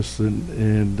service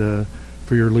and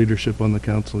for your leadership on the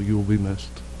council. You will be missed.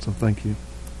 So thank you.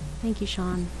 Thank you,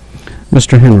 Sean.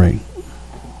 Mr. Henry.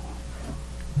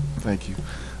 Thank you.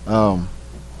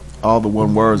 All the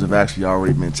one words have actually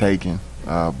already been taken,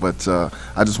 but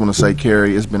I just want to say,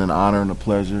 Carrie, it's been an honor and a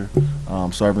pleasure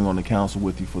serving on the council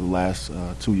with you for the last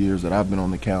 2 years that I've been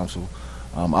on the council.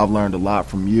 I've learned a lot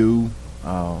from you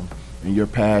and your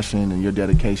passion and your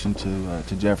dedication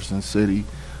to Jefferson City.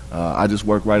 I just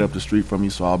work right up the street from you,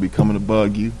 so I'll be coming to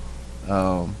bug you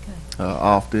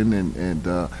often,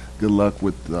 and good luck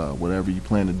with whatever you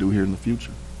plan to do here in the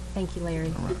future. Thank you,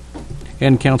 Larry. All right.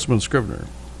 And Councilman Scrivener.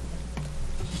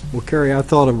 Well, Carrie, I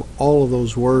thought of all of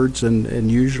those words, and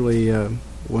usually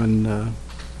when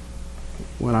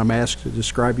I'm asked to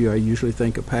describe you, I usually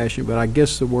think of passion, but I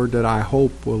guess the word that I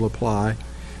hope will apply,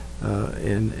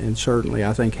 and certainly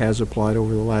I think has applied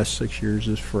over the last 6 years,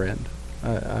 is friend.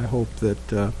 I hope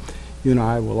that you and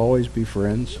I will always be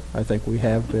friends. I think we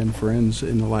have been friends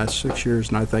in the last 6 years,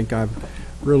 and I think I've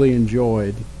really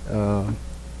enjoyed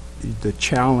the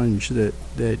challenge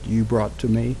that you brought to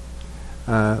me.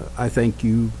 I think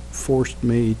you forced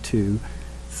me to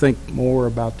think more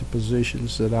about the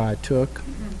positions that I took.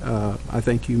 I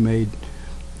think you made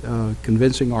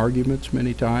convincing arguments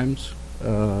many times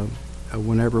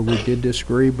whenever we did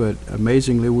disagree, but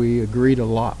amazingly we agreed a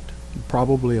lot,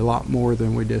 probably a lot more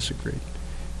than we disagreed.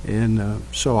 And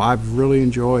so I've really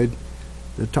enjoyed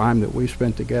the time that we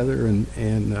spent together,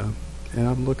 and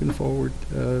I'm looking forward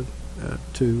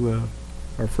to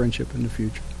our friendship in the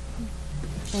future.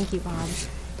 Thank you, Bob.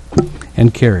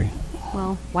 And Carrie.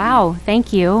 Well, wow,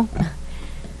 thank you.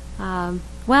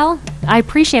 Well, I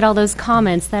appreciate all those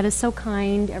comments. That is so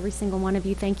kind, every single one of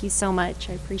you. Thank you so much.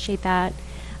 I appreciate that.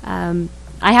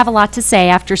 I have a lot to say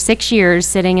after 6 years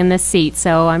sitting in this seat,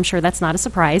 so I'm sure that's not a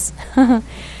surprise.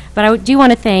 But I do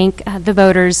want to thank the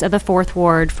voters of the 4th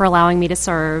Ward for allowing me to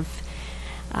serve.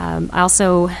 I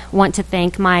also want to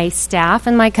thank my staff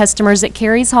and my customers at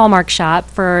Carrie's Hallmark Shop.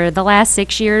 For the last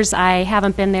 6 years, I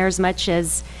haven't been there as much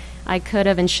as I could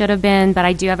have and should have been, but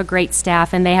I do have a great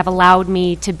staff, and they have allowed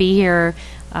me to be here.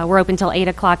 We're open till 8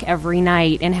 o'clock every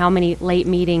night, and how many late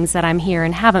meetings that I'm here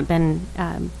and haven't been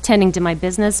tending to my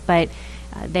business, but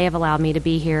they have allowed me to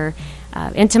be here.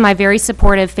 And to my very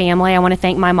supportive family, I want to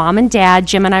thank my mom and dad,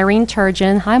 Jim and Irene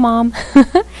Turgeon. Hi, Mom.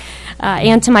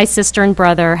 And to my sister and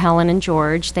brother, Helen and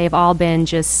George. They've all been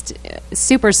just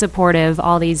super supportive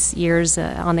all these years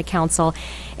on the council.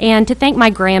 And to thank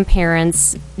my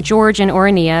grandparents, George and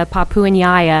Ornia, Papu and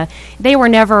Yaya. They were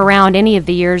never around any of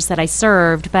the years that I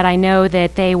served, but I know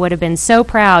that they would have been so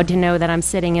proud to know that I'm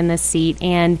sitting in this seat.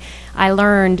 And I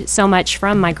learned so much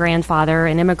from my grandfather,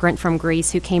 an immigrant from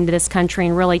Greece who came to this country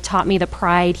and really taught me the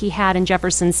pride he had in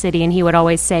Jefferson City. And he would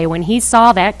always say when he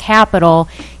saw that Capitol,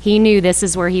 he knew this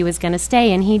is where he was going to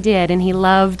stay, and he did. And he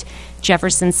loved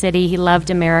Jefferson City. He loved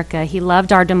America. He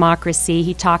loved our democracy.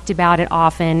 He talked about it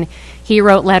often. He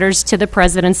wrote letters to the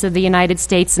presidents of the United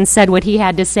States and said what he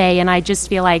had to say, and I just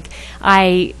feel like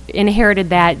I inherited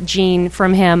that gene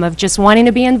from him of just wanting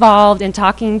to be involved and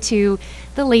talking to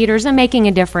the leaders and making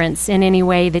a difference in any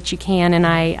way that you can. And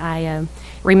I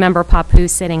remember Papu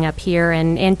sitting up here,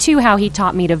 and too, how he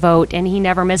taught me to vote, and he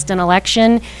never missed an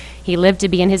election. He lived to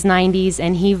be in his 90s,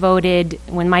 and he voted,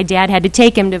 when my dad had to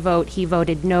take him to vote, he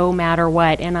voted no matter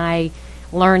what, and I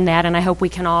learned that, and I hope we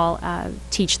can all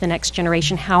teach the next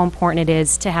generation how important it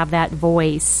is to have that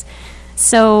voice.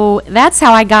 So that's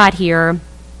how I got here,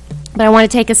 but I want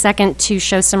to take a second to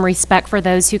show some respect for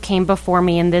those who came before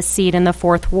me in this seat in the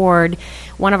 4th Ward.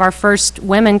 One of our first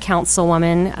women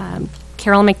councilwomen,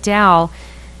 Carol McDowell,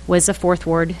 was a 4th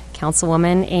Ward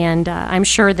councilwoman, and I'm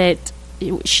sure that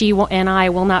she and I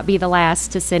will not be the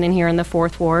last to sit in here in the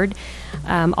 4th Ward.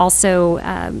 Also,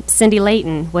 Cindy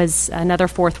Layton was another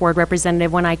 4th Ward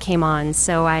representative when I came on.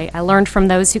 So I learned from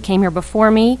those who came here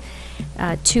before me,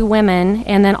 2 women.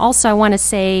 And then also I want to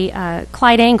say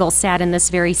Clyde Engel sat in this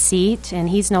very seat, and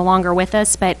he's no longer with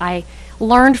us, but I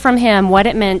learned from him what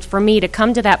it meant for me to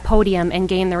come to that podium and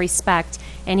gain the respect.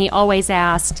 And he always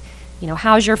asked, you know,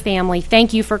 how's your family?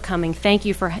 Thank you for coming. Thank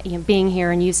you for being here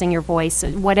and using your voice,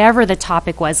 whatever the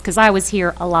topic was, because I was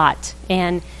here a lot.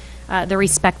 And the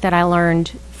respect that I learned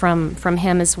from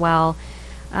him as well.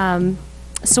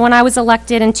 So when I was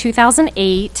elected in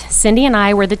 2008, Cindy and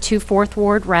I were the 2 4th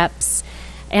Ward reps,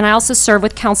 and I also served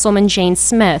with Councilwoman Jane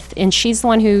Smith, and she's the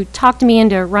one who talked me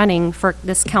into running for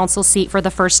this council seat for the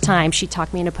first time. She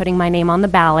talked me into putting my name on the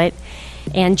ballot.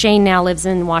 And Jane now lives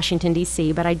in Washington,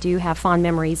 D.C., but I do have fond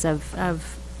memories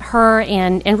of her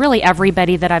and really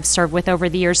everybody that I've served with over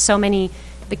the years. So many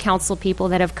the council people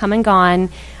that have come and gone,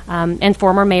 and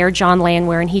former Mayor John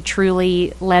Landwehr, and he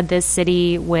truly led this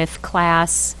city with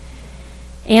class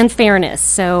and fairness.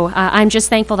 So I'm just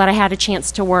thankful that I had a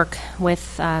chance to work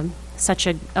with such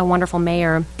a wonderful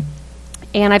mayor.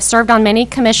 And I've served on many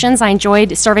commissions. I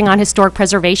enjoyed serving on Historic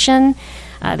Preservation,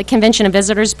 the Convention and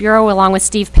Visitors Bureau, along with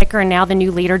Steve Picker, and now the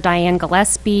new leader, Diane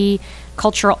Gillespie,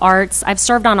 Cultural Arts. I've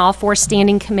served on all 4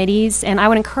 standing committees, and I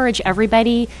would encourage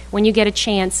everybody, when you get a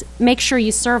chance, make sure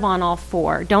you serve on all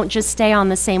 4. Don't just stay on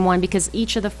the same one, because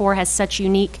each of the 4 has such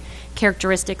unique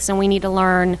characteristics, and we need to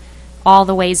learn all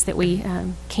the ways that we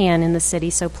can in the city.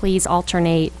 So please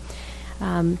alternate.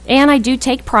 And I do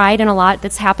take pride in a lot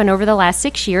that's happened over the last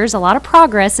 6 years. A lot of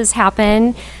progress has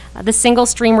happened. The single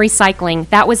stream recycling,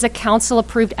 that was a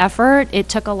council-approved effort. It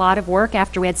took a lot of work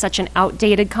after we had such an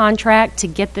outdated contract to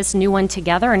get this new one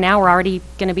together, and now we're already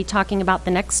going to be talking about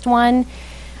the next one.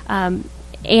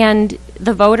 And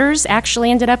the voters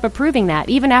actually ended up approving that,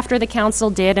 even after the council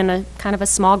did, and a kind of a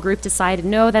small group decided,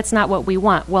 no, that's not what we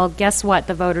want. Well, guess what?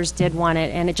 The voters did want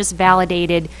it, and it just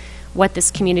validated what this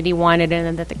community wanted,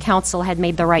 and that the council had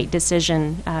made the right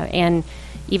decision. And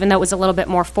even though it was a little bit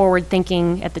more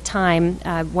forward-thinking at the time,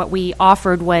 what we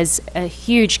offered was a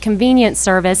huge convenience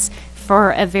service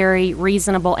for a very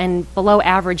reasonable and below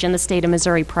average in the state of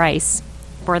Missouri price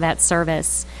for that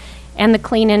service. And the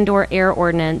Clean Indoor Air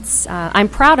Ordinance. I'm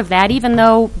proud of that, even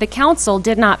though the council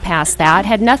did not pass that. It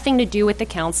had nothing to do with the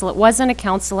council. It wasn't a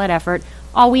council-led effort.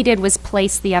 All we did was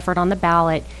place the effort on the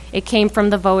ballot. It came from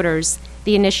the voters,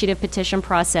 the initiative petition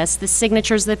process, the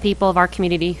signatures of the people of our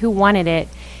community who wanted it,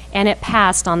 and it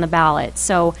passed on the ballot.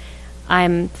 So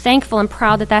I'm thankful and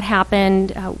proud that that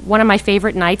happened. One of my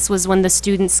favorite nights was when the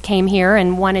students came here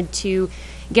and wanted to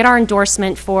get our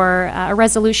endorsement for a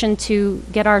resolution to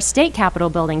get our state capitol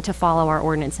building to follow our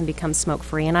ordinance and become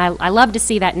smoke-free. And I love to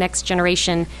see that next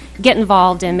generation get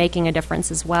involved in making a difference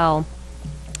as well.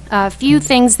 A few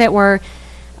things that were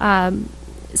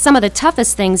some of the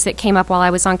toughest things that came up while I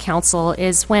was on council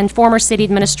is when former city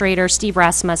administrator Steve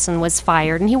Rasmussen was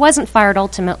fired. And he wasn't fired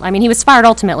ultimately. I mean, he was fired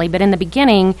ultimately, but in the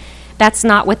beginning, that's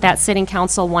not what that sitting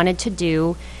council wanted to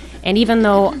do. And even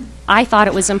though I thought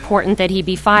it was important that he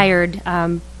be fired,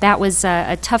 that was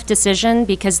a tough decision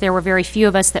because there were very few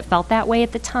of us that felt that way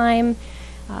at the time.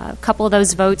 A couple of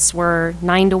those votes were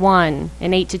 9-1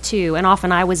 and 8-2, and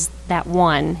often I was that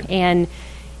one. And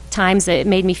times it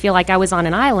made me feel like I was on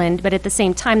an island, but at the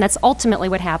same time, that's ultimately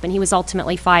what happened. He was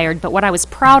ultimately fired. But what I was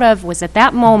proud of was at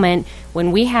that moment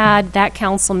when we had that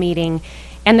council meeting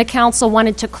and the council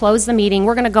wanted to close the meeting,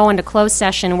 we're going to go into closed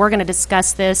session, we're going to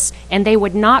discuss this, and they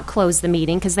would not close the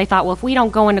meeting because they thought, well, if we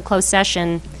don't go into closed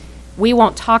session, we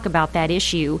won't talk about that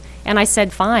issue. And I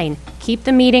said, fine, keep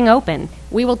the meeting open.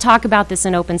 We will talk about this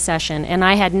in open session. And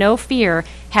I had no fear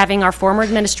having our former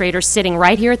administrator sitting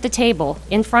right here at the table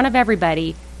in front of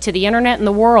everybody to the internet and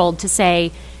the world to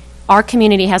say, our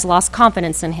community has lost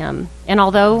confidence in him. And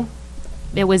although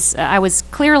it was, I was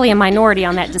clearly a minority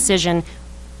on that decision,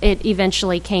 it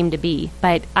eventually came to be.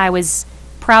 But I was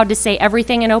proud to say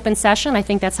everything in open session. I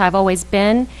think that's how I've always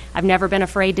been. I've never been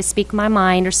afraid to speak my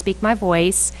mind or speak my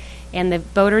voice. And the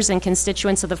voters and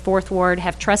constituents of the 4th Ward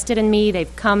have trusted in me.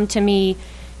 They've come to me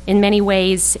in many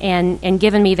ways and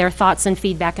given me their thoughts and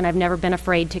feedback, and I've never been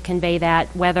afraid to convey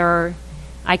that, whether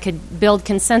I could build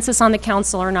consensus on the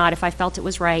council or not. If I felt it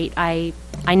was right, I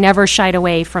never shied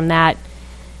away from that,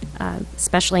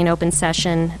 especially in open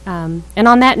session. And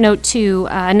on that note, too,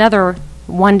 another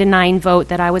 1-9 vote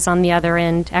that I was on the other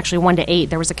end, actually 1-8,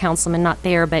 there was a councilman not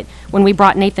there, but when we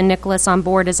brought Nathan Nicholas on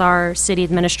board as our city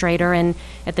administrator, and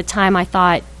at the time I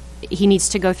thought he needs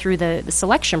to go through the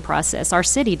selection process, our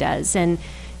city does. And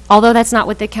although that's not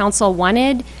what the council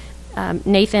wanted,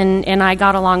 Nathan and I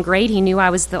got along great. He knew I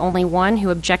was the only one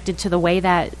who objected to the way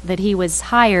that he was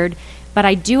hired, but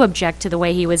I do object to the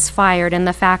way he was fired and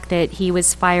the fact that he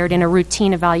was fired in a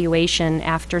routine evaluation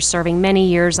after serving many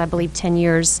years, I believe 10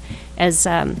 years, as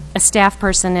a staff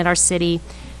person at our city.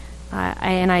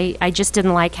 And I just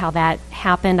didn't like how that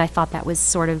happened. I thought that was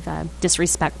sort of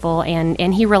disrespectful,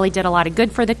 and he really did a lot of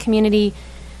good for the community.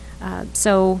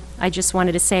 So I just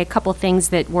wanted to say a couple things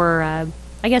that were,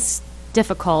 I guess,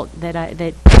 difficult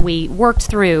that we worked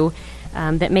through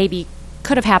that maybe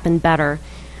could have happened better.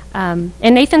 And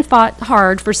Nathan fought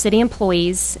hard for city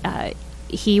employees.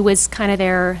 He was kind of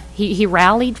there. He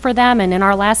rallied for them. And in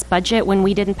our last budget, when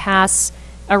we didn't pass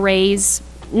a raise,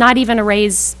 not even a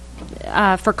raise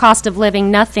for cost of living,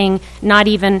 nothing, not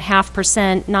even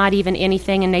 0.5%, not even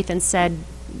anything, and Nathan said,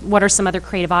 what are some other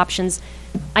creative options?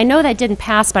 I know that didn't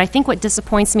pass, but I think what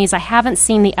disappoints me is I haven't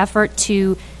seen the effort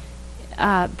to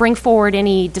bring forward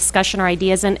any discussion or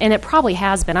ideas, and it probably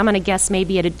has been. I'm going to guess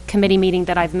maybe at a committee meeting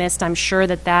that I've missed, I'm sure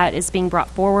that is being brought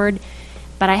forward,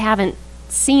 but I haven't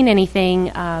seen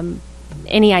anything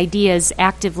any ideas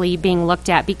actively being looked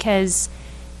at, because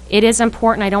it is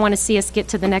important. I don't want to see us get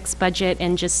to the next budget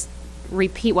and just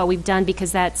repeat what we've done,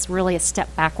 because that's really a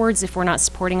step backwards if we're not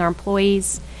supporting our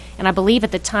employees. And I believe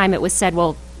at the time it was said,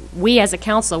 well, we as a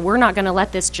council, we're not going to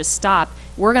let this just stop.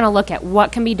 We're going to look at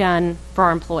what can be done for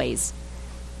our employees.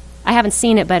 I haven't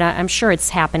seen it, but I'm sure it's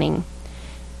happening.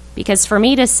 Because for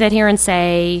me to sit here and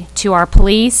say to our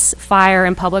police, fire,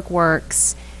 and public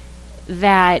works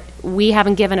that we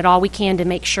haven't given it all we can to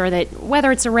make sure that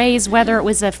whether it's a raise, whether it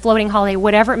was a floating holiday,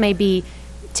 whatever it may be,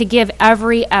 to give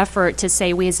every effort to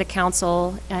say we as a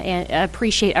council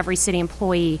appreciate every city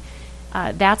employee,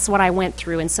 that's what I went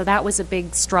through. And so that was a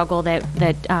big struggle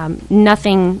that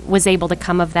nothing was able to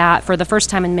come of that for the first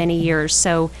time in many years.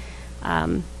 So,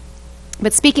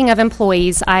 but speaking of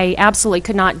employees, I absolutely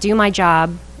could not do my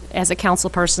job as a council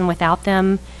person without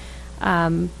them.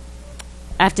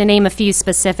 I have to name a few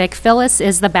specific. Phyllis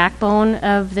is the backbone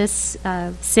of this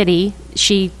city.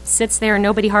 She sits there and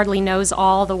nobody hardly knows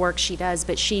all the work she does,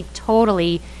 but she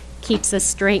totally keeps us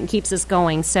straight and keeps us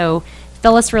going. So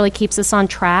Phyllis really keeps us on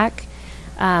track.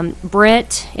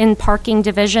 Britt in parking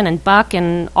division, and Buck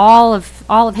and all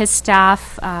of his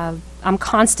staff. I'm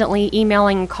constantly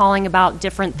emailing and calling about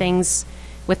different things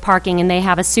with parking, and they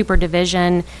have a super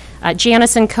division.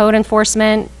 Janice in code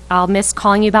enforcement, I'll miss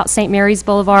calling you about St. Mary's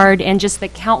Boulevard and just the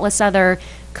countless other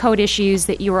code issues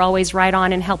that you were always right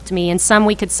on and helped me. And some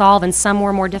we could solve and some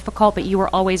were more difficult, but you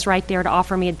were always right there to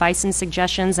offer me advice and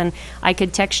suggestions, and I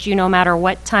could text you no matter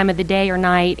what time of the day or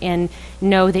night and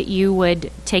know that you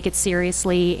would take it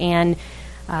seriously. And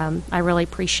I really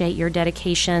appreciate your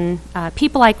dedication.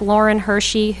 People like Lauren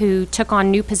Hershey, who took on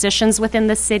new positions within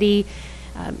the city,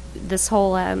 this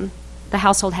whole the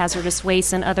household hazardous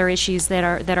waste and other issues that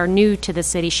are new to the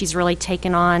city, she's really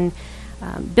taken on.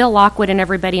 Bill Lockwood and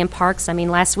everybody in parks. I mean,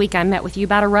 last week I met with you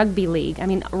about a rugby league. I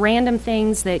mean, random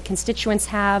things that constituents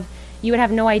have. You would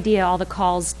have no idea all the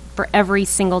calls for every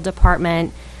single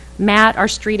department. Matt, our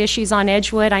street issues on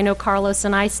Edgewood. I know Carlos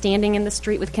and I standing in the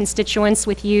street with constituents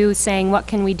with you saying, what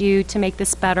can we do to make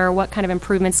this better? What kind of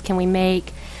improvements can we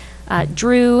make?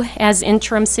 Drew, as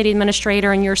interim city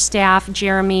administrator, and your staff,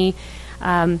 Jeremy.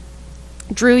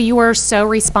 Drew, you were so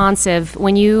responsive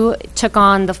when you took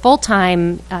on the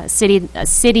full-time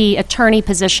city attorney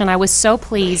position. I was so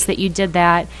pleased that you did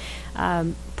that.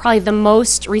 Probably the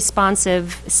most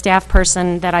responsive staff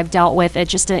person that I've dealt with. It's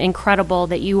just incredible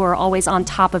that you were always on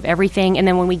top of everything. And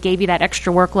then when we gave you that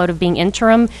extra workload of being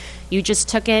interim, you just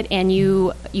took it, and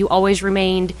you always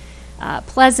remained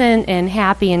pleasant and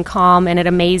happy and calm, and it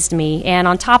amazed me. And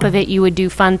on top of it, you would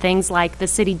do fun things like the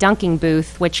city dunking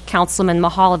booth, which Councilman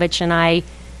Mihaljevic and I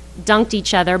dunked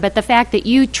each other. But the fact that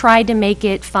you tried to make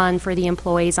it fun for the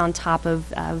employees on top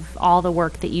of all the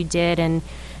work that you did, and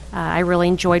I really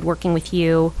enjoyed working with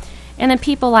you. And then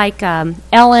people like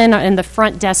Ellen and the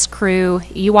front desk crew,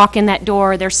 you walk in that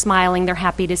door, they're smiling, they're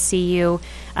happy to see you.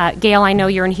 Gail, I know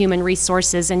you're in human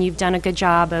resources, and you've done a good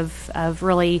job of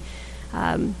really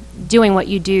doing what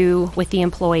you do with the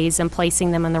employees and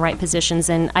placing them in the right positions.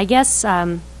 And I guess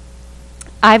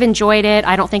I've enjoyed it.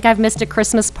 I don't think I've missed a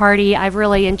Christmas party. I've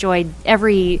really enjoyed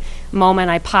every moment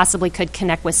I possibly could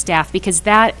connect with staff, because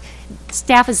that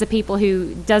staff is the people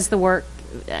who does the work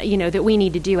that we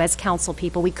need to do as council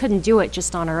people. We couldn't do it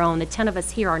just on our own. The 10 of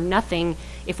us here are nothing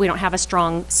if we don't have a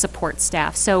strong support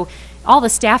staff. So all the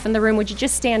staff in the room, would you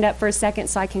just stand up for a second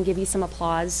so I can give you some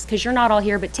applause? Because you're not all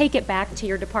here, but take it back to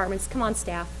your departments. Come on,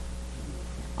 staff.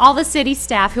 All the city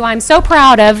staff, who I'm so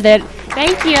proud of.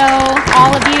 Thank you,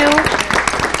 all of you.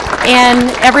 And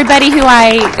everybody who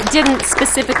I didn't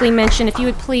specifically mention, if you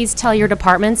would please tell your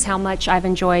departments how much I've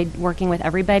enjoyed working with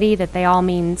everybody, that they all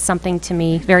mean something to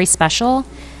me very special.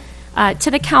 To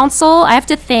the council, I have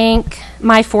to thank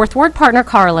my fourth ward partner,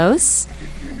 Carlos.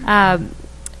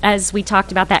 As we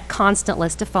talked about, that constant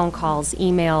list of phone calls,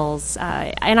 emails,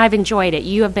 and I've enjoyed it.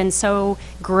 You have been so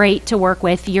great to work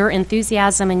with. Your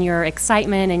enthusiasm and your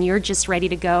excitement, and you're just ready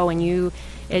to go, and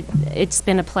it's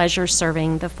been a pleasure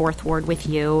serving the fourth ward with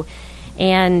you.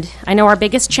 And I know our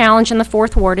biggest challenge in the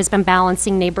fourth ward has been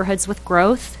balancing neighborhoods with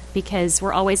growth, because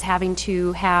we're always having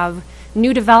to have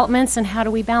new developments, and how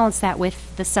do we balance that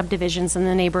with the subdivisions and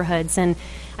the neighborhoods? And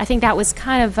I think that was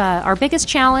kind of our biggest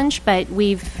challenge, but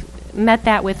we've met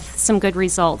that with some good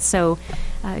results. So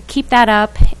keep that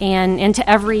up, and to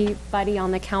everybody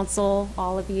on the council,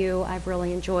 all of you, I've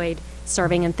really enjoyed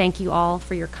serving, and thank you all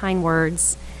for your kind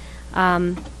words.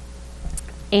 And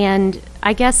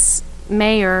I guess,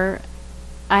 Mayor,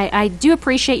 I do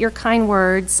appreciate your kind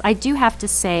words. I do have to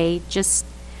say, just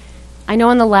I know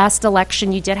in the last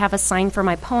election you did have a sign for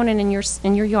my opponent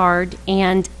in your yard,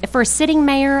 and for a sitting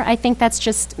mayor, I think that's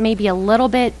just maybe a little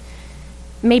bit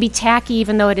maybe tacky,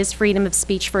 even though it is freedom of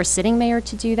speech for a sitting mayor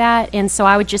to do that. And so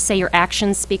I would just say your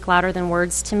actions speak louder than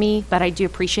words to me, but I do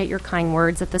appreciate your kind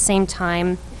words. At the same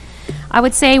time, I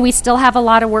would say we still have a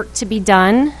lot of work to be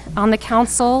done on the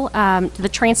council. The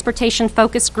Transportation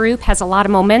Focus Group has a lot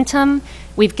of momentum.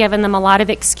 We've given them a lot of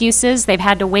excuses. They've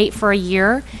had to wait for a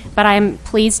year, but I'm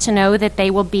pleased to know that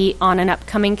they will be on an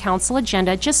upcoming council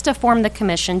agenda just to form the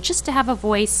commission, just to have a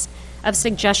voice of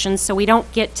suggestions so we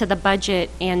don't get to the budget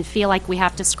and feel like we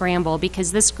have to scramble,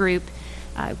 because this group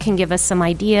can give us some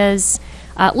ideas.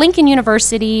 Lincoln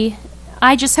University,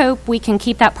 I just hope we can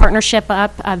keep that partnership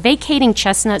up. Vacating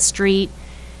Chestnut Street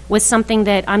was something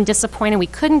that I'm disappointed we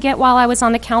couldn't get while I was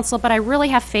on the council, but I really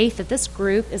have faith that this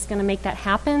group is going to make that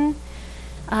happen.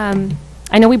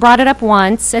 I know we brought it up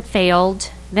once, it failed.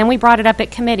 Then we brought it up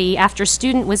at committee after a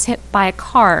student was hit by a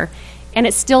car, and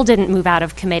it still didn't move out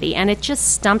of committee, and it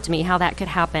just stumped me how that could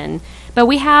happen. But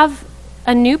we have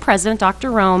a new president,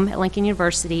 Dr. Rome, at Lincoln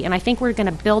University, and I think we're going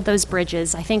to build those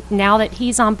bridges. I think now that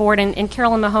he's on board, and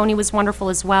Carolyn Mahoney was wonderful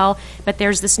as well, but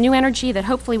there's this new energy that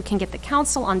hopefully we can get the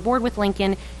council on board with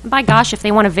Lincoln. And by gosh, if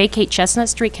they want to vacate Chestnut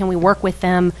Street, can we work with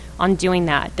them on doing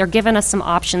that? They're giving us some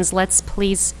options. Let's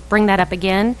please bring that up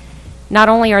again. Not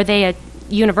only are they a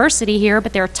university here,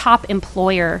 but they're a top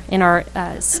employer in our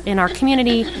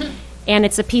community, and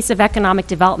it's a piece of economic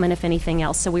development, if anything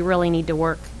else, so we really need to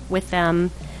work with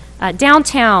them.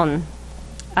 Downtown,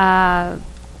 I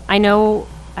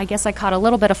guess I caught a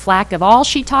little bit of flack of all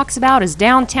she talks about is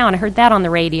downtown. I heard that on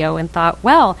the radio and thought,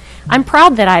 well, I'm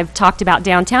proud that I've talked about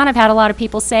downtown. I've had a lot of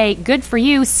people say, good for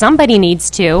you, somebody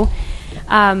needs to,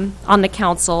 on the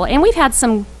council. And we've had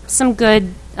some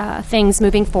good things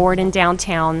moving forward in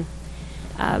downtown.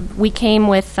 We came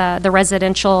with the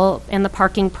residential and the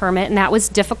parking permit, and that was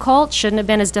difficult. Shouldn't have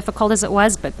been as difficult as it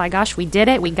was, but by gosh, we did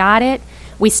it. We got it.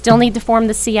 We still need to form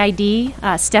the CID.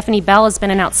 Stephanie Bell has been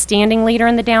an outstanding leader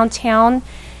in the downtown,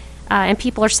 and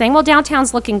people are saying, well,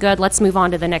 downtown's looking good. Let's move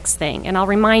on to the next thing. And I'll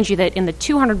remind you that in the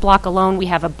 200 block alone, we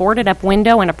have a boarded-up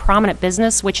window and a prominent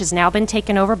business, which has now been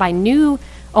taken over by new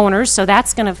owners, so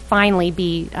that's going to finally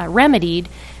be remedied.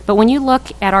 But when you look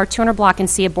at our 200 block and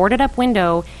see a boarded-up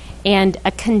window and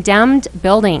a condemned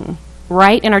building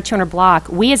right in our 200 block,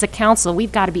 we as a council,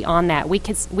 we've got to be on that.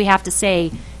 We have to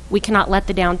say we cannot let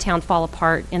the downtown fall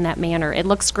apart in that manner. It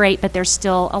looks great, but there's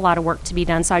still a lot of work to be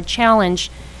done. So I'd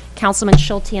challenge Councilman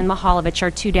Schulte and Mihalovich,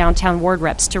 our two downtown ward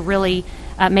reps, to really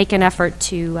make an effort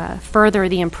to further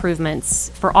the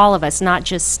improvements for all of us, not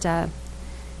just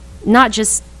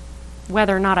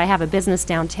whether or not I have a business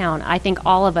downtown. I think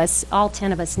all of us, all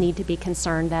 10 of us, need to be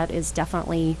concerned. That is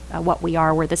definitely what we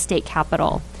are. We're the state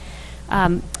capital.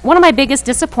 One of my biggest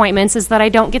disappointments is that I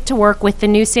don't get to work with the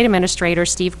new state administrator,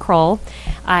 Steve Kroll.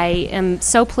 I am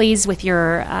so pleased with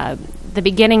the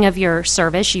beginning of your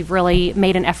service. You've really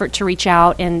made an effort to reach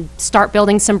out and start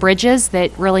building some bridges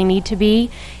that really need to be.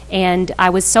 And I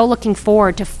was so looking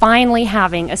forward to finally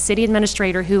having a city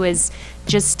administrator who is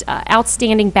just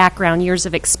outstanding background, years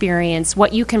of experience.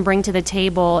 What you can bring to the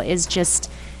table is just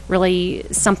really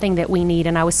something that we need,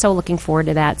 and I was so looking forward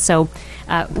to that. So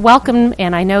welcome,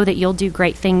 and I know that you'll do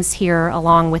great things here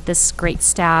along with this great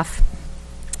staff.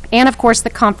 And of course, the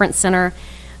conference center.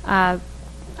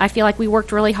 I feel like we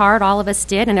worked really hard, all of us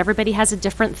did, and everybody has a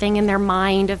different thing in their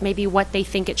mind of maybe what they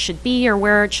think it should be or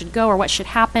where it should go or what should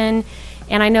happen.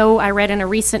 And I know I read in a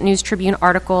recent News Tribune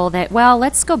article that, well,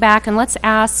 let's go back and let's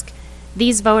ask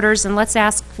these voters, and let's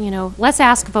ask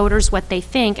voters what they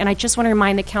think. And I just want to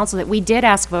remind the council that we did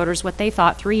ask voters what they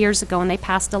thought 3 years ago, and they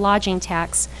passed a lodging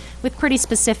tax with pretty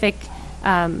specific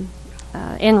end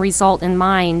result in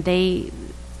mind.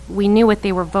 We knew what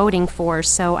they were voting for,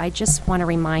 so I just want to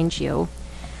remind you.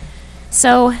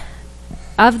 So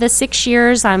of the 6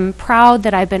 years, I'm proud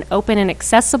that I've been open and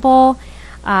accessible.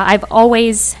 I've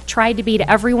always tried to be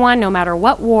to everyone, no matter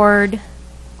what ward,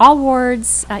 all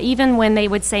wards, even when they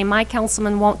would say, my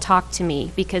councilman won't talk to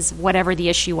me because whatever the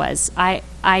issue was.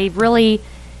 I really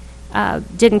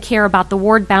didn't care about the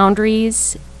ward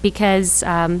boundaries because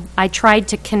I tried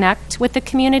to connect with the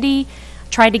community,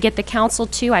 tried to get the council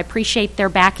to. I appreciate their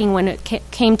backing when it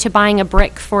came to buying a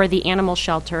brick for the animal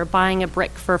shelter, buying a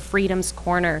brick for Freedom's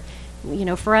Corner. You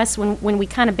know, for us, when we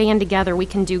kind of band together, we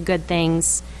can do good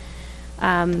things.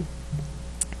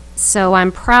 So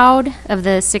I'm proud of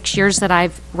the 6 years that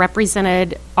I've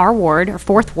represented our ward, our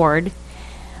fourth ward,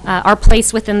 our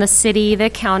place within the city,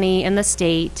 the county, and the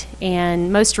state,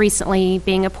 and most recently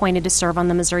being appointed to serve on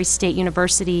the Missouri State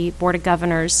University Board of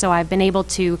Governors. So I've been able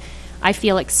to I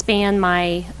feel expand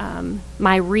my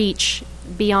my reach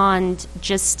beyond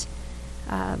just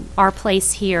our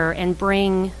place here and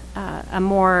bring a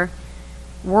more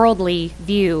worldly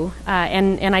view.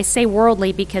 And I say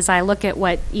worldly because I look at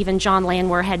what even John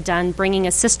Landwehr had done, bringing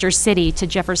a sister city to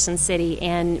Jefferson City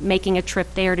and making a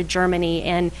trip there to Germany.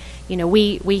 And, you know,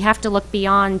 we have to look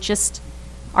beyond just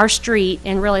our street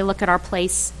and really look at our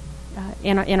place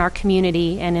in our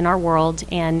community and in our world.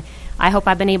 And I hope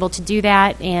I've been able to do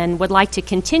that and would like to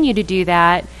continue to do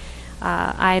that.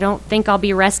 I don't think I'll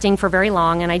be resting for very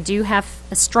long, and I do have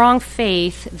a strong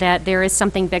faith that there is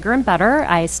something bigger and better.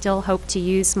 I still hope to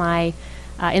use my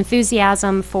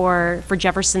enthusiasm for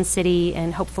Jefferson City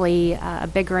and hopefully a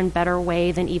bigger and better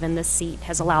way than even this seat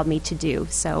has allowed me to do.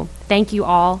 So thank you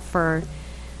all for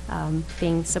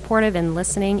being supportive and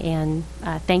listening, and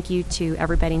thank you to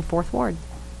everybody in Fourth Ward.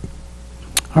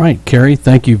 All right, Carrie,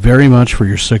 thank you very much for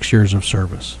your 6 years of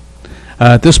service.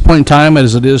 At this point in time,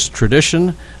 as it is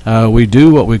tradition, we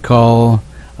do what we call,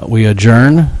 we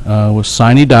adjourn with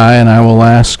sine die, and I will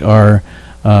ask our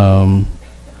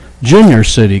junior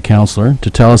city councilor to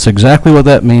tell us exactly what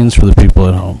that means for the people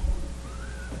at home.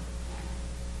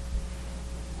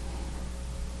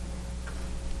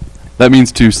 That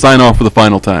means to sign off for the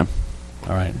final time.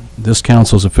 All right, this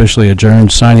council is officially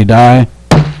adjourned, sine die.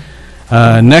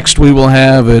 Next, we will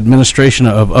have administration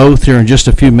of oath here in just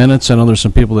a few minutes. I know there's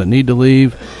some people that need to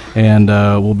leave, and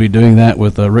we'll be doing that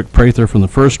with Rick Prather from the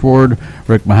 1st Ward,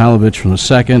 Rick Mihalovich from the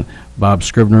 2nd, Bob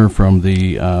Scribner from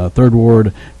the 3rd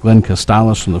Ward, Glenn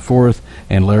Costales from the 4th,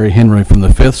 and Larry Henry from the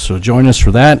 5th. So join us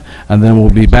for that, and then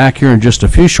we'll be back here in just a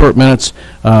few short minutes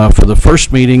for the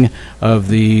first meeting of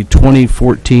the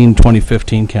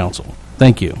 2014-2015 council.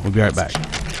 Thank you. We'll be right back.